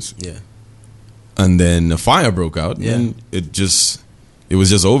rooms. Yeah. And then a fire broke out. And it was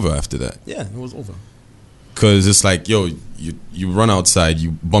just over after that. Yeah, it was over. Because it's like, yo, you run outside,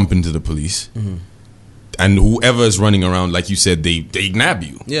 you bump into the police. And whoever is running around, like you said, they nab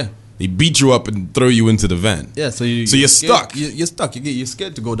you. Yeah. They beat you up and throw you into the van. Yeah, so you're stuck. You're stuck. You're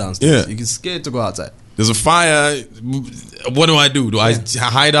scared to go downstairs. Yeah. You're scared to go outside. There's a fire. What do I do? Do I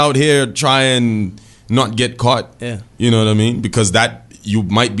hide out here, try and not get caught? Yeah. You know what I mean? Because that, you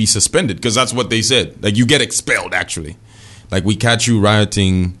might be suspended. Because that's what they said. Like, you get expelled, actually. Like, we catch you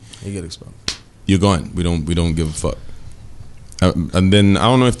rioting. You get expelled. You're gone. We don't give a fuck. And then, I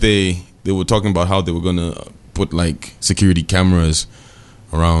don't know if they were talking about how they were going to put, like, security cameras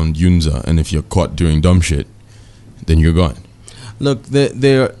around Yunza, and if you're caught doing dumb shit, then you're gone. Look,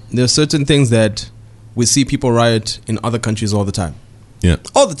 there are certain things that we see people riot in other countries all the time. Yeah.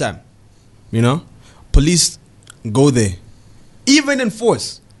 All the time. You know? Police go there, even in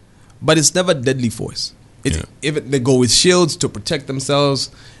force, but it's never deadly force. If they go with shields to protect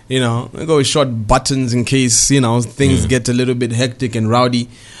themselves, you know, they go with short buttons in case, you know, things get a little bit hectic and rowdy.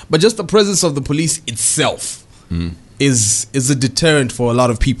 But just the presence of the police itself is a deterrent for a lot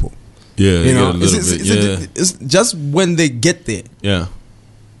of people. Yeah, you know, it's just when they get there. Yeah,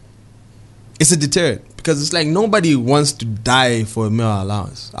 it's a deterrent because it's like nobody wants to die for a meal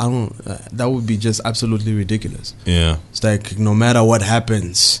allowance. I don't. That would be just absolutely ridiculous. Yeah, it's like no matter what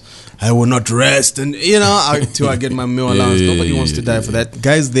happens, I will not rest, and you know, until I get my meal allowance. Nobody wants to die for that.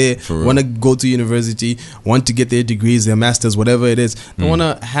 Guys there want to go to university, want to get their degrees, their masters, whatever it is. They want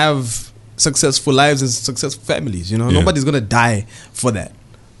to have successful lives and successful families. You know, nobody's gonna die for that.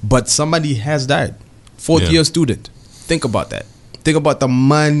 But somebody has died. Fourth year student. Think about that. Think about the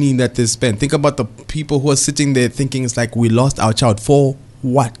money that they spent. Think about the people who are sitting there thinking it's like we lost our child. For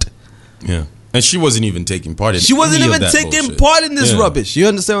what? Yeah. And she wasn't even taking part in She wasn't even taking part in this rubbish. You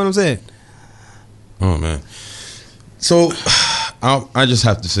understand what I'm saying? Oh, man. So, I just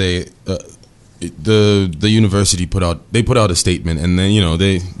have to say, the university put out a statement, and then, you know,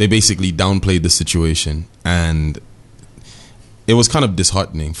 they basically downplayed the situation, and it was kind of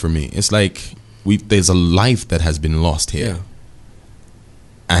disheartening for me. It's like there's a life that has been lost here. Yeah.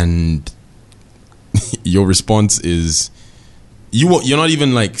 And your response is you're not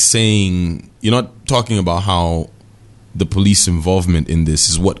even like saying, you're not talking about how the police involvement in this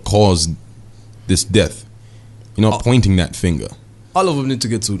is what caused this death. You're not pointing that finger. All of them need to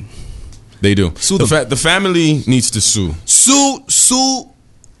get sued. They do. Sue them. The family needs to sue. Sue.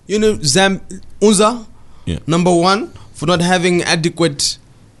 You know, Unza. Yeah. Number one, for not having adequate,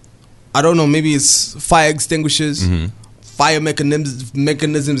 I don't know, maybe it's fire extinguishers, fire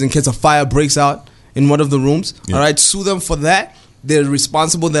mechanisms in case a fire breaks out in one of the rooms. Yeah. All right, sue them for that. They're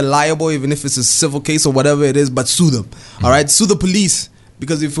responsible, they're liable, even if it's a civil case or whatever it is, but sue them. All right, sue the police.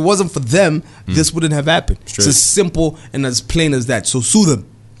 Because if it wasn't for them, this wouldn't have happened. Straight. It's as simple and as plain as that. So sue them.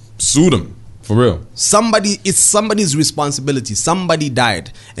 Sue them. For real. It's somebody's responsibility. Somebody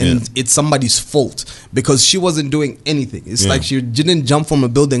died, and it's somebody's fault because she wasn't doing anything. It's like she didn't jump from a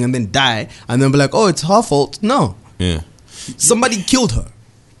building and then die, and then be like, "Oh, it's her fault." No. Yeah. Somebody killed her.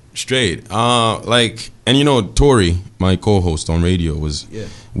 Straight. And you know, Tori, my co-host on radio, we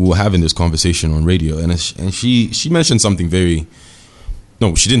were having this conversation on radio, and she mentioned something very.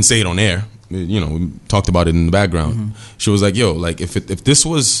 No, she didn't say it on air. You know, we talked about it in the background. She was like, "Yo, like if this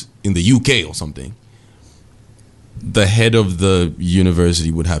was in the UK or something, the head of the university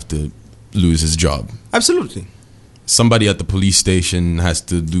would have to lose his job. Absolutely. Somebody at the police station has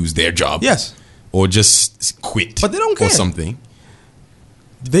to lose their job. Yes. Or just quit. But they don't care. Or something.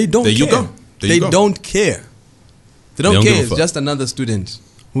 They don't care. There you go. They don't care. They don't give care. a It's fuck. just another student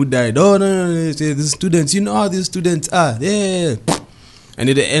who died. Oh no, the students. You know how these students are. Yeah. And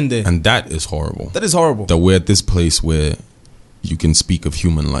it end there. And that is horrible. That is horrible. That we're at this place where you can speak of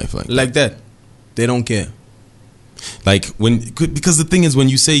human life like that. They don't care. Like because the thing is, when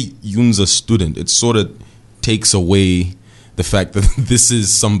you say Yoon's a student, it sort of takes away the fact that this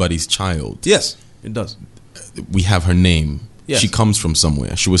is somebody's child. Yes, it does. We have her name. Yes. She comes from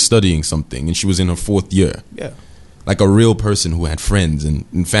somewhere. She was studying something, and she was in her 4th year. Yeah. Like a real person who had friends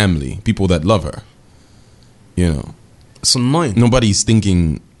and family, people that love her. You know. It's annoying. Nobody's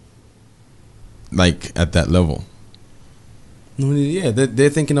thinking like at that level. No, yeah, they're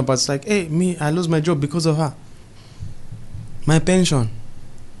thinking about, it's like, hey, me, I lose my job because of her. My pension.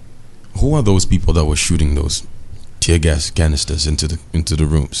 Who are those people that were shooting those tear gas canisters into the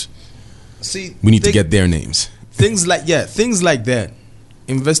rooms? See, we need to get their names. Things like that.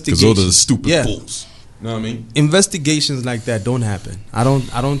 Investigations. Because those are the stupid fools. You know what I mean? Investigations like that don't happen. I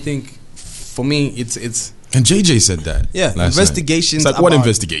don't think. For me, it's. And JJ said that. Yeah, investigations. It's like, what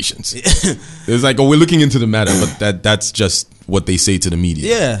investigations? It's like, oh, we're looking into the matter, but that's just what they say to the media.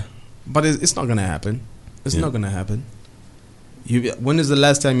 Yeah, but it's not gonna happen. It's not gonna happen. When is the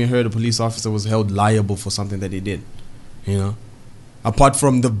last time you heard a police officer was held liable for something that he did? You know, apart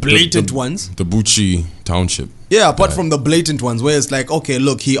from the blatant ones. The Bucci Township. Yeah, apart from the blatant ones where it's like, okay,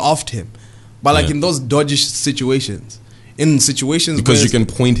 look, he offed him, but like in those dodgy situations. In situations because you can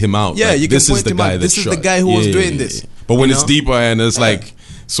point him out. Yeah, like, you can point him out. This is the guy who was doing this. But when it's deeper and it's like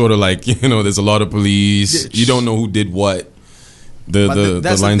sort of like, you know, there's a lot of police. You don't know who did what. The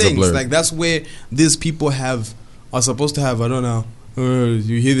lines are blurred. Like that's where these people are supposed to have. I don't know.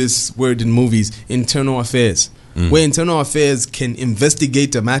 You hear this word in movies: internal affairs. Where internal affairs can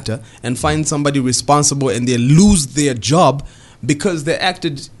investigate a matter and find somebody responsible, and they lose their job because they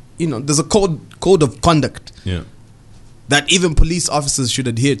acted. You know, there's a code of conduct. Yeah. That even police officers should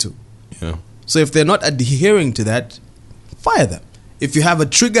adhere to. Yeah. So if they're not adhering to that, fire them. If you have a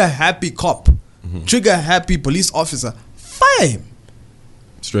trigger-happy cop, trigger-happy police officer, fire him.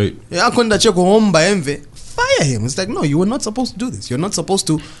 Straight. Fire him. It's like, no, you were not supposed to do this. You're not supposed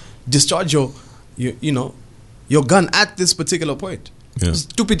to discharge your gun at this particular point. Yeah.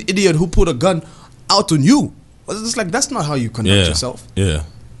 Stupid idiot who put a gun out on you. It's like, that's not how you conduct yourself. Yeah.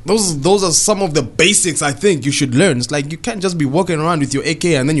 Those are some of the basics I think you should learn. It's like you can't just be walking around with your AK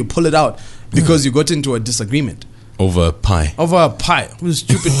and then you pull it out because you got into a disagreement. Over a pie. Over a pie. A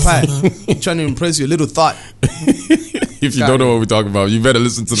stupid pie. Trying to impress your little thought. If you don't know what we're talking about, you better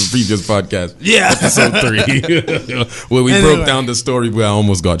listen to the previous podcast. Yeah. Episode 3. Where we broke down the story where I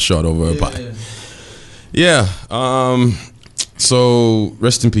almost got shot over a pie. Yeah. So,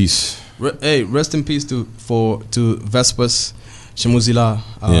 rest in peace. Rest in peace to Vespas. Shemuzila,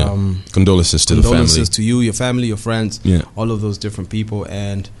 condolences to the family. Condolences to you, your family, your friends, all of those different people,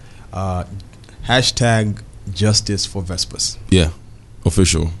 and hashtag justice for Vespas. Yeah,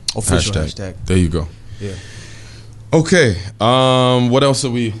 official hashtag. There you go. Yeah. Okay. What else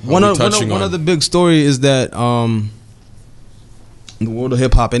are we touching on? One other big story is that in the world of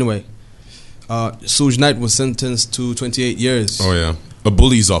hip hop, anyway, Suge Knight was sentenced to 28 years. Oh yeah. The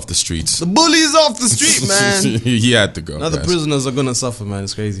bullies off the streets. The bullies off the street, man. He had to go. Now the prisoners are gonna suffer, man.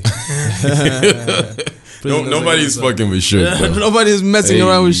 It's crazy. Nobody's fucking with Suge. Nobody's messing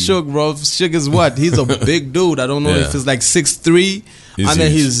around with Suge, bro. Suge is what? He's a big dude. I don't know if it's like 6'3", and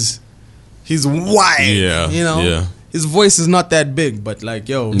then he's wide. Yeah, you know. His voice is not that big, but like,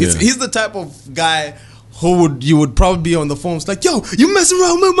 yo, he's the type of guy who you would probably be on the phone. It's like, yo, you messing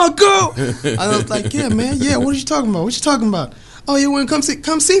around with my girl? And I was like, yeah, man. Yeah, what are you talking about? What you talking about? Oh, you want to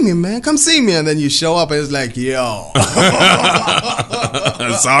come see me, man. Come see me. And then you show up and it's like, yo.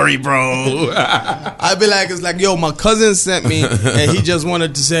 Sorry, bro. I'd be like, it's like, yo, my cousin sent me and he just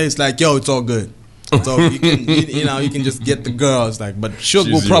wanted to say, it's like, yo, it's all good. So you can just get the girl. It's like, but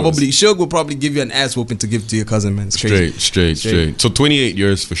Suge will probably give you an ass whooping to give to your cousin, man. It's crazy. Straight. So 28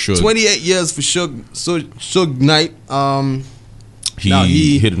 years for Suge. 28 years for Suge. Suge Knight.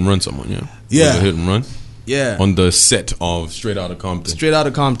 He hit and run someone, yeah. Yeah. Was it hit and run? Yeah. On the set of Straight Outta Compton. Straight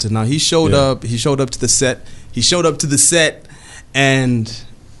Outta Compton. Now he showed up to the set. He showed up to the set and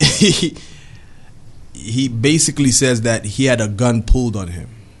he basically says that he had a gun pulled on him.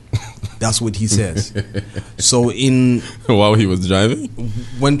 That's what he says. So while he was driving?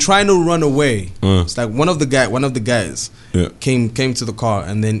 When trying to run away, it's like one of the guys came to the car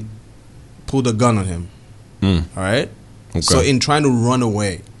and then pulled a gun on him. All right? Okay. So in trying to run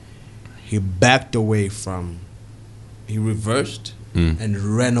away, he backed away he reversed and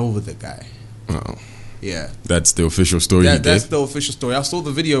ran over the guy. Oh. Yeah. That's the official story. That's the official story. I saw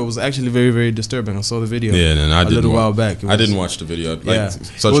the video. It was actually very, very disturbing. I saw the video. Yeah, and I didn't. While back. I didn't watch the video. Like,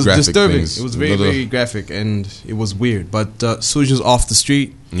 such it was graphic disturbing. things. It was very, very graphic, and it was weird. But Suja's off the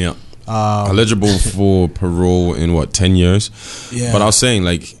street. Yeah. Eligible for parole in 10 years? Yeah. But I was saying,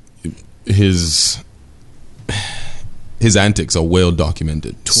 like, his antics are well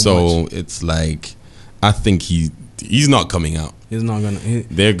documented. So it's like, I think he's not coming out. He's not gonna.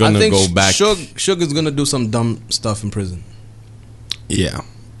 They're gonna go back. Sugar's gonna do some dumb stuff in prison. Yeah.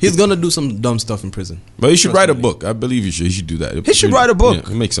 He's gonna do some dumb stuff in prison. But he should write a book. I believe he should do that. He should write a book.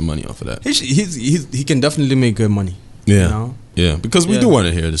 Yeah, make some money off of that. He can definitely make good money. Yeah. You know? Yeah, because we do want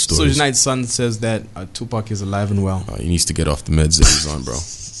to hear the stories. So tonight's son says that Tupac is alive and well. He needs to get off the meds that he's on, bro.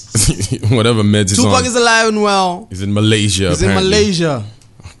 Whatever meds he's on. Tupac is alive and well. He's in Malaysia. He's in Malaysia.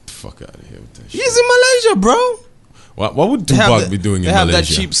 Oh, fuck out of here with that shit. He's in Malaysia, bro. What would Tupac be doing in Malaysia? They have that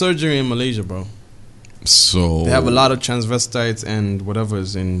cheap surgery in Malaysia, bro. So they have a lot of transvestites and whatever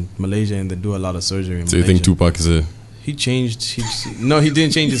is in Malaysia, and they do a lot of surgery in Malaysia. So you think Tupac is a... No, he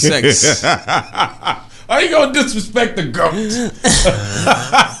didn't change his sex. How you gonna disrespect the goat?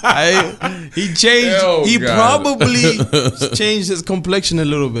 He changed. He probably changed his complexion a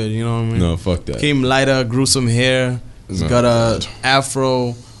little bit. You know what I mean? No, fuck that. Came lighter, grew some hair. He's got a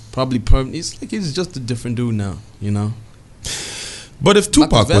afro, probably permanent. He's just a different dude now. You know. But if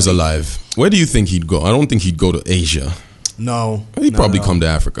Tupac was alive, where do you think he'd go? I don't think he'd go to Asia. No. He'd probably come to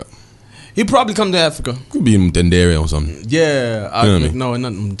Africa. He'd probably come to Africa. Could be in Mtendere or something. Yeah. No,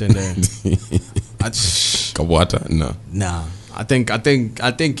 not Mtendere. Kawata? No. Nah. I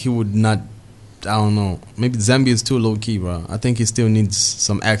think he would not. I don't know. Maybe Zambia is too low key, bro. I think he still needs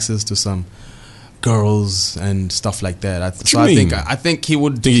some access to some girls and stuff like that. I think he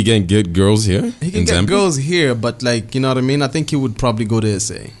would. Think he can get girls here? He can get girls here, but like, you know what I mean? I think he would probably go to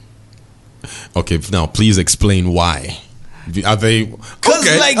SA. Okay, now please explain why. Are they?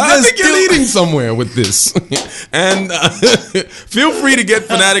 Okay, like I think you're leading somewhere with this. And feel free to get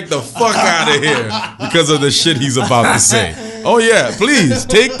Fanatic the fuck out of here because of the shit he's about to say. Oh yeah, please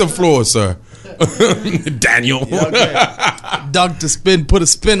take the floor, sir. Daniel. Yeah, okay. Dr. Spin, put a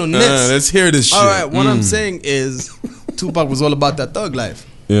spin on this. Let's hear this shit. All right, what I'm saying is Tupac was all about that thug life.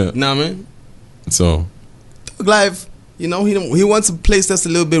 Yeah. You know what I mean? So thug life, you know, he wants a place that's a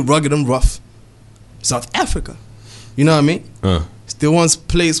little bit rugged and rough. South Africa. You know what I mean? Still wants a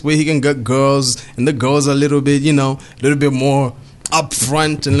place where he can get girls, and the girls are a little bit, you know, a little bit more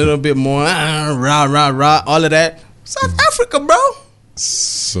upfront and a little bit more rah, all of that. South Africa, bro.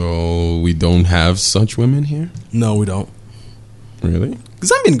 So we don't have such women here? No, we don't. Really?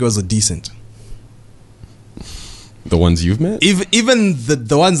 Zambian girls are decent. The ones you've met? Even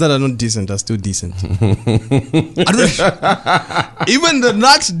the ones that are not decent are still decent. Even the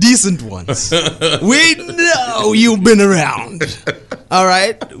not decent ones. We know you've been around. All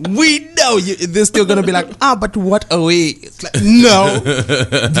right? We know you. They're still going to be like, but what are we? It's like, no.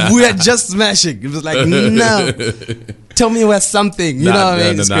 We are just smashing. It was like, no. Tell me we're something. You know what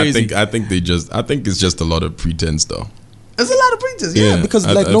I mean? It's crazy. I think it's just a lot of pretense, though. There's a lot of pretense, yeah. Because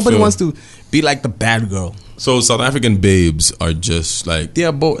like nobody wants to be like the bad girl. So South African babes are just like... They're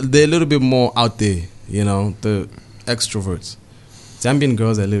a little bit more out there, you know, the extroverts. Zambian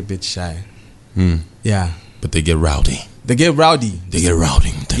girls are a little bit shy. Yeah. But they get rowdy. They get rowdy. They get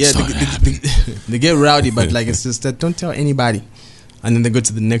rowdy. They get rowdy, but like it's just that don't tell anybody. And then they go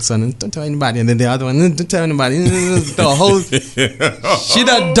to the next one and don't tell anybody. And then the other one, don't tell anybody. The whole shit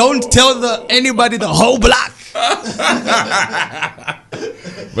that don't tell anybody the whole block.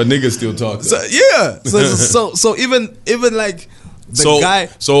 But niggas still talk. So, yeah. So even like the guy.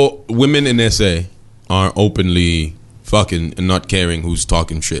 So women in SA are openly fucking and not caring who's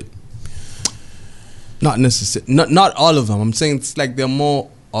talking shit. Not necessarily. Not all of them. I'm saying it's like they're more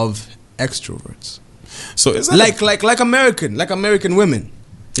of extroverts. So is that like American women,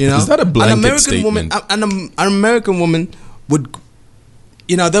 you know? Is that a blanket statement? An American woman would,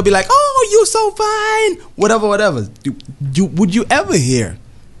 you know, they'll be like, "Oh, you're so fine," whatever. Would you ever hear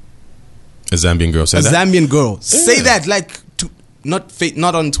a Zambian girl say that? A Zambian girl say that, like,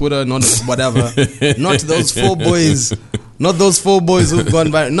 not on Twitter, not whatever, not those 4 boys, not those 4 boys who've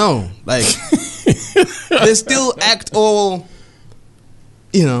gone by. No, like they still act all,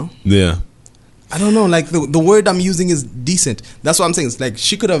 you know. Yeah. I don't know, like the word I'm using is decent. That's what I'm saying. It's like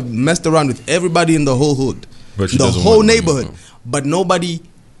she could have messed around with everybody in the whole hood, the whole neighborhood, but nobody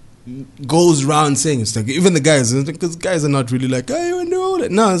goes around saying it's like, even the guys, because guys are not really like, I know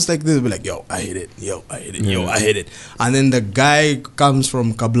that. No, it's like they'll be like, yo, I hate it, yo, I hate it, yo, I hate it. And then the guy comes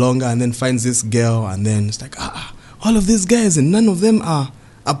from Kablonga and then finds this girl, and then it's like, all of these guys and none of them are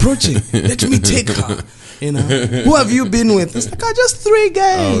approaching. Let me take her. You know, who have you been with? It's like, just 3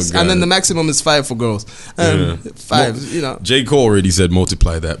 guys. And then the maximum is 5 for girls. 5, you know. J. Cole already said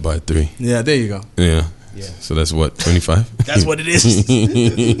multiply that by 3. Yeah, there you go. Yeah. So that's what, 25? That's what it is.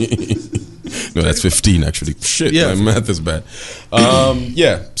 No, that's 15 actually. Shit, Yeah. my math is bad.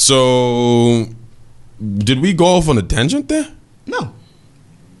 Yeah. So, did we go off on a tangent there? No.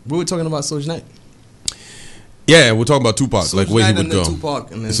 We were talking about Soulja Knight. Yeah, we're talking about Tupac, Soulja like where he Knight would and go. then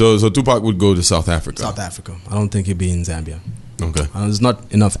Tupac and then So Tupac would go to South Africa. South Africa. I don't think he'd be in Zambia. Okay. There's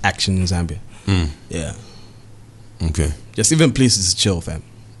not enough action in Zambia. Yeah. Okay. Just even places to chill, fam.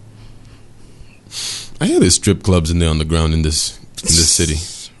 I hear there's strip clubs in there on the ground in this city.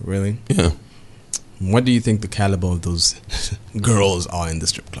 Really? Yeah. What do you think the caliber of those girls are in the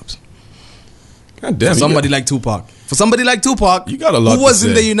strip clubs? God damn. For somebody like Tupac. For somebody like Tupac, You got a lot who was to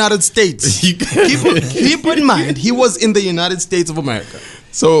in say. the United States. keep in mind, he was in the United States of America.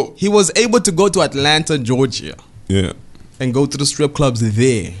 So, He was able to go to Atlanta, Georgia, yeah. and go to the strip clubs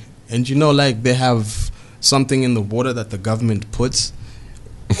there. And you know, like, they have something in the water that the government puts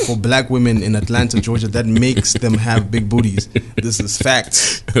for black women in Atlanta, Georgia, that makes them have big booties. This is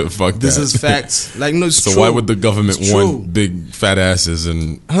facts. Fuck This that. is facts. Like, no, it's So true. why would the government It's want true. big fat asses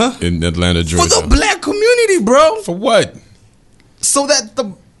in Atlanta, For Georgia? the black community, bro. For what? So that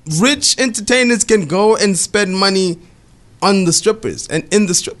the rich entertainers can go and spend money on the strippers and in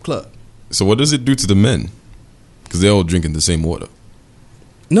the strip club. So what does it do to the men? Because they're all drinking the same water.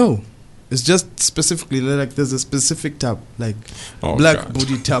 No. It's just specifically like there's a specific tap, like Oh, black God.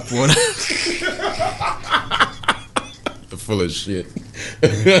 booty tap water. You're full of shit.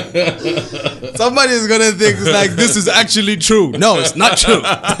 Somebody's gonna think it's like this is actually true. No, it's not true.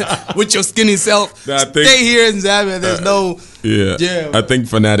 With your skinny self, Nah, I think- stay here in Zambia. There's no. Yeah. Yeah. I think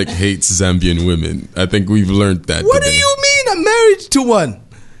Fanatic hates Zambian women. I think we've learned that What do today. you mean? I'm married to one.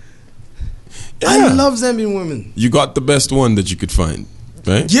 I Yeah. love Zambian women. You got the best one that you could find,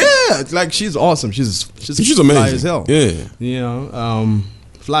 right? Yeah, like she's awesome. She's She's fly amazing. as hell. Yeah. You know,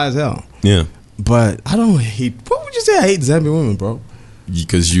 fly as hell. Yeah. But I don't hate. What would you say? I hate Zambian women, bro.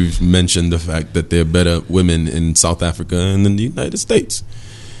 Because you've mentioned the fact that there are better women in South Africa and in the United States.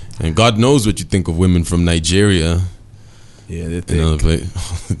 And God knows what you think of women from Nigeria. Yeah, they're And other place.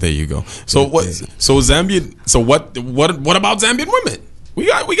 There you go. So what? So Zambian. So what about Zambian women? We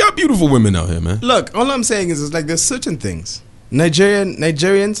got beautiful women out here, man. Look, all I'm saying is like there's certain things.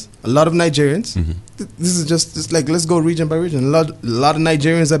 Nigerians, a lot of Nigerians. This is just like let's go region by region. A lot of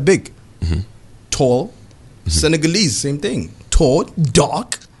Nigerians are big, tall. Senegalese, same thing. Tall,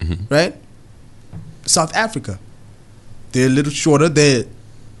 dark, right? South Africa, they're a little shorter. They're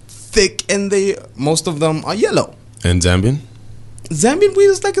thick, and most of them are yellow. And Zambian? Zambian weed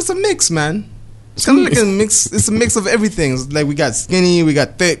is like it's a mix, man. It's kind of like a mix. It's a mix of everything. It's like we got skinny, we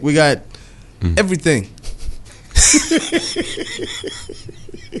got thick, we got everything.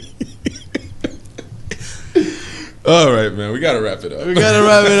 All right, man. We gotta wrap it up. We gotta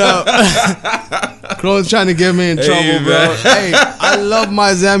wrap it up. Cro's trying to get me in trouble, bro. man. Hey, I love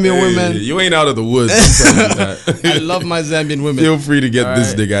my Zambian Hey, women. you ain't out of the woods. I'm telling you that. I love my Zambian women. Feel free to get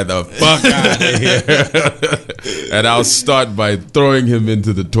this nigga the fuck out of here. And I'll start by throwing him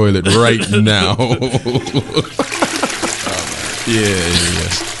into the toilet right now. Yeah.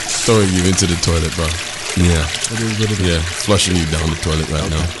 Throwing you into the toilet, bro. Yeah. Yeah. Flushing you down the toilet right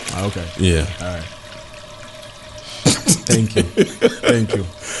now. Okay. Yeah. All right. Thank you. Thank you.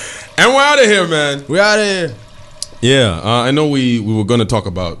 And we're out of here, man. We out of here. Yeah. I know we were going to talk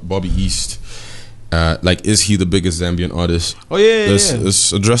about Bobby East. Like, is he the biggest Zambian artist? Oh, yeah.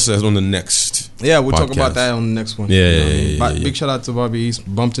 Let's address that on the next. Yeah, we'll talk podcast. about that on the next one. Yeah, You know what I yeah, mean? yeah, But yeah. big shout out to Bobby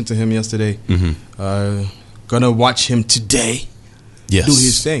East. Bumped into him yesterday. Gonna watch him today Yes. do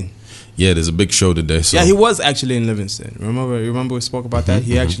his thing. Yeah, there's a big show today. So. Yeah, he was actually in Livingston. Remember we spoke about that?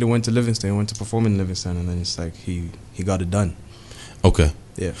 He actually went to Livingston, went to perform in Livingston, and then it's like he got it done. Okay.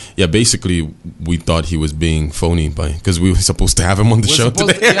 Yeah. Yeah, basically, we thought he was being phony because we were supposed to have him on the show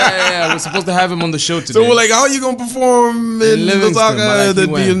today. We're supposed to have him on the show today. So we're like, how are you going to perform in Livingston, but, Lusaka? like,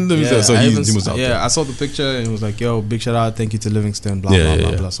 he went. Yeah, So I he even- was out there. I saw the picture and it was like, yo, big shout out, thank you to Livingston, blah, Yeah, blah,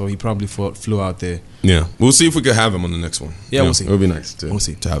 yeah. blah. So he probably flew out there. Yeah, we'll see if we could have him on the next one. Yeah, we'll see. It would be nice to, We'll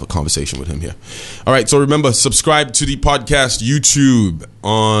see. to have a conversation with him here. All right, so remember, subscribe to the podcast YouTube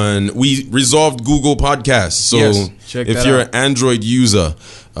on We Resolved Google Podcasts. So Yes, check if that you're out. an Android user,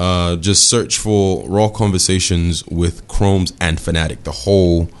 Just search for Raw Conversations with Chromes and Fanatic, the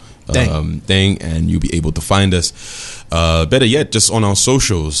whole thing, and you'll be able to find us. Better yet, just on our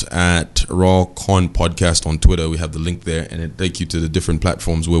socials at Raw Con Podcast on Twitter. We have the link there, and it takes you to the different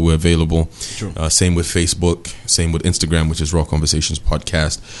platforms where we're available. Same with Facebook, same with Instagram, which is Raw Conversations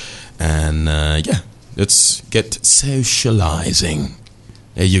Podcast. And let's get socializing.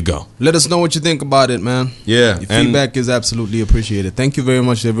 There you go. Let us know what you think about it, man. Yeah. Your feedback is absolutely appreciated. Thank you very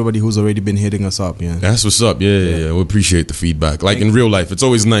much to everybody who's already been hitting us up. Yeah. That's what's up. Yeah. We appreciate the feedback. Like in real life, it's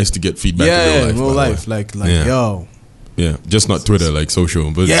always nice to get feedback in real life. Yo. Yeah, just not Twitter, like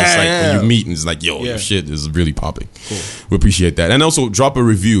social, but it's just like when you meet and it's like, yo, your shit is really popping. Cool. We appreciate that. And also drop a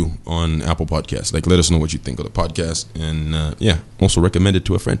review on Apple Podcasts. Like, let us know what you think of the podcast. And also recommend it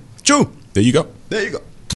to a friend. True. There you go. There you go.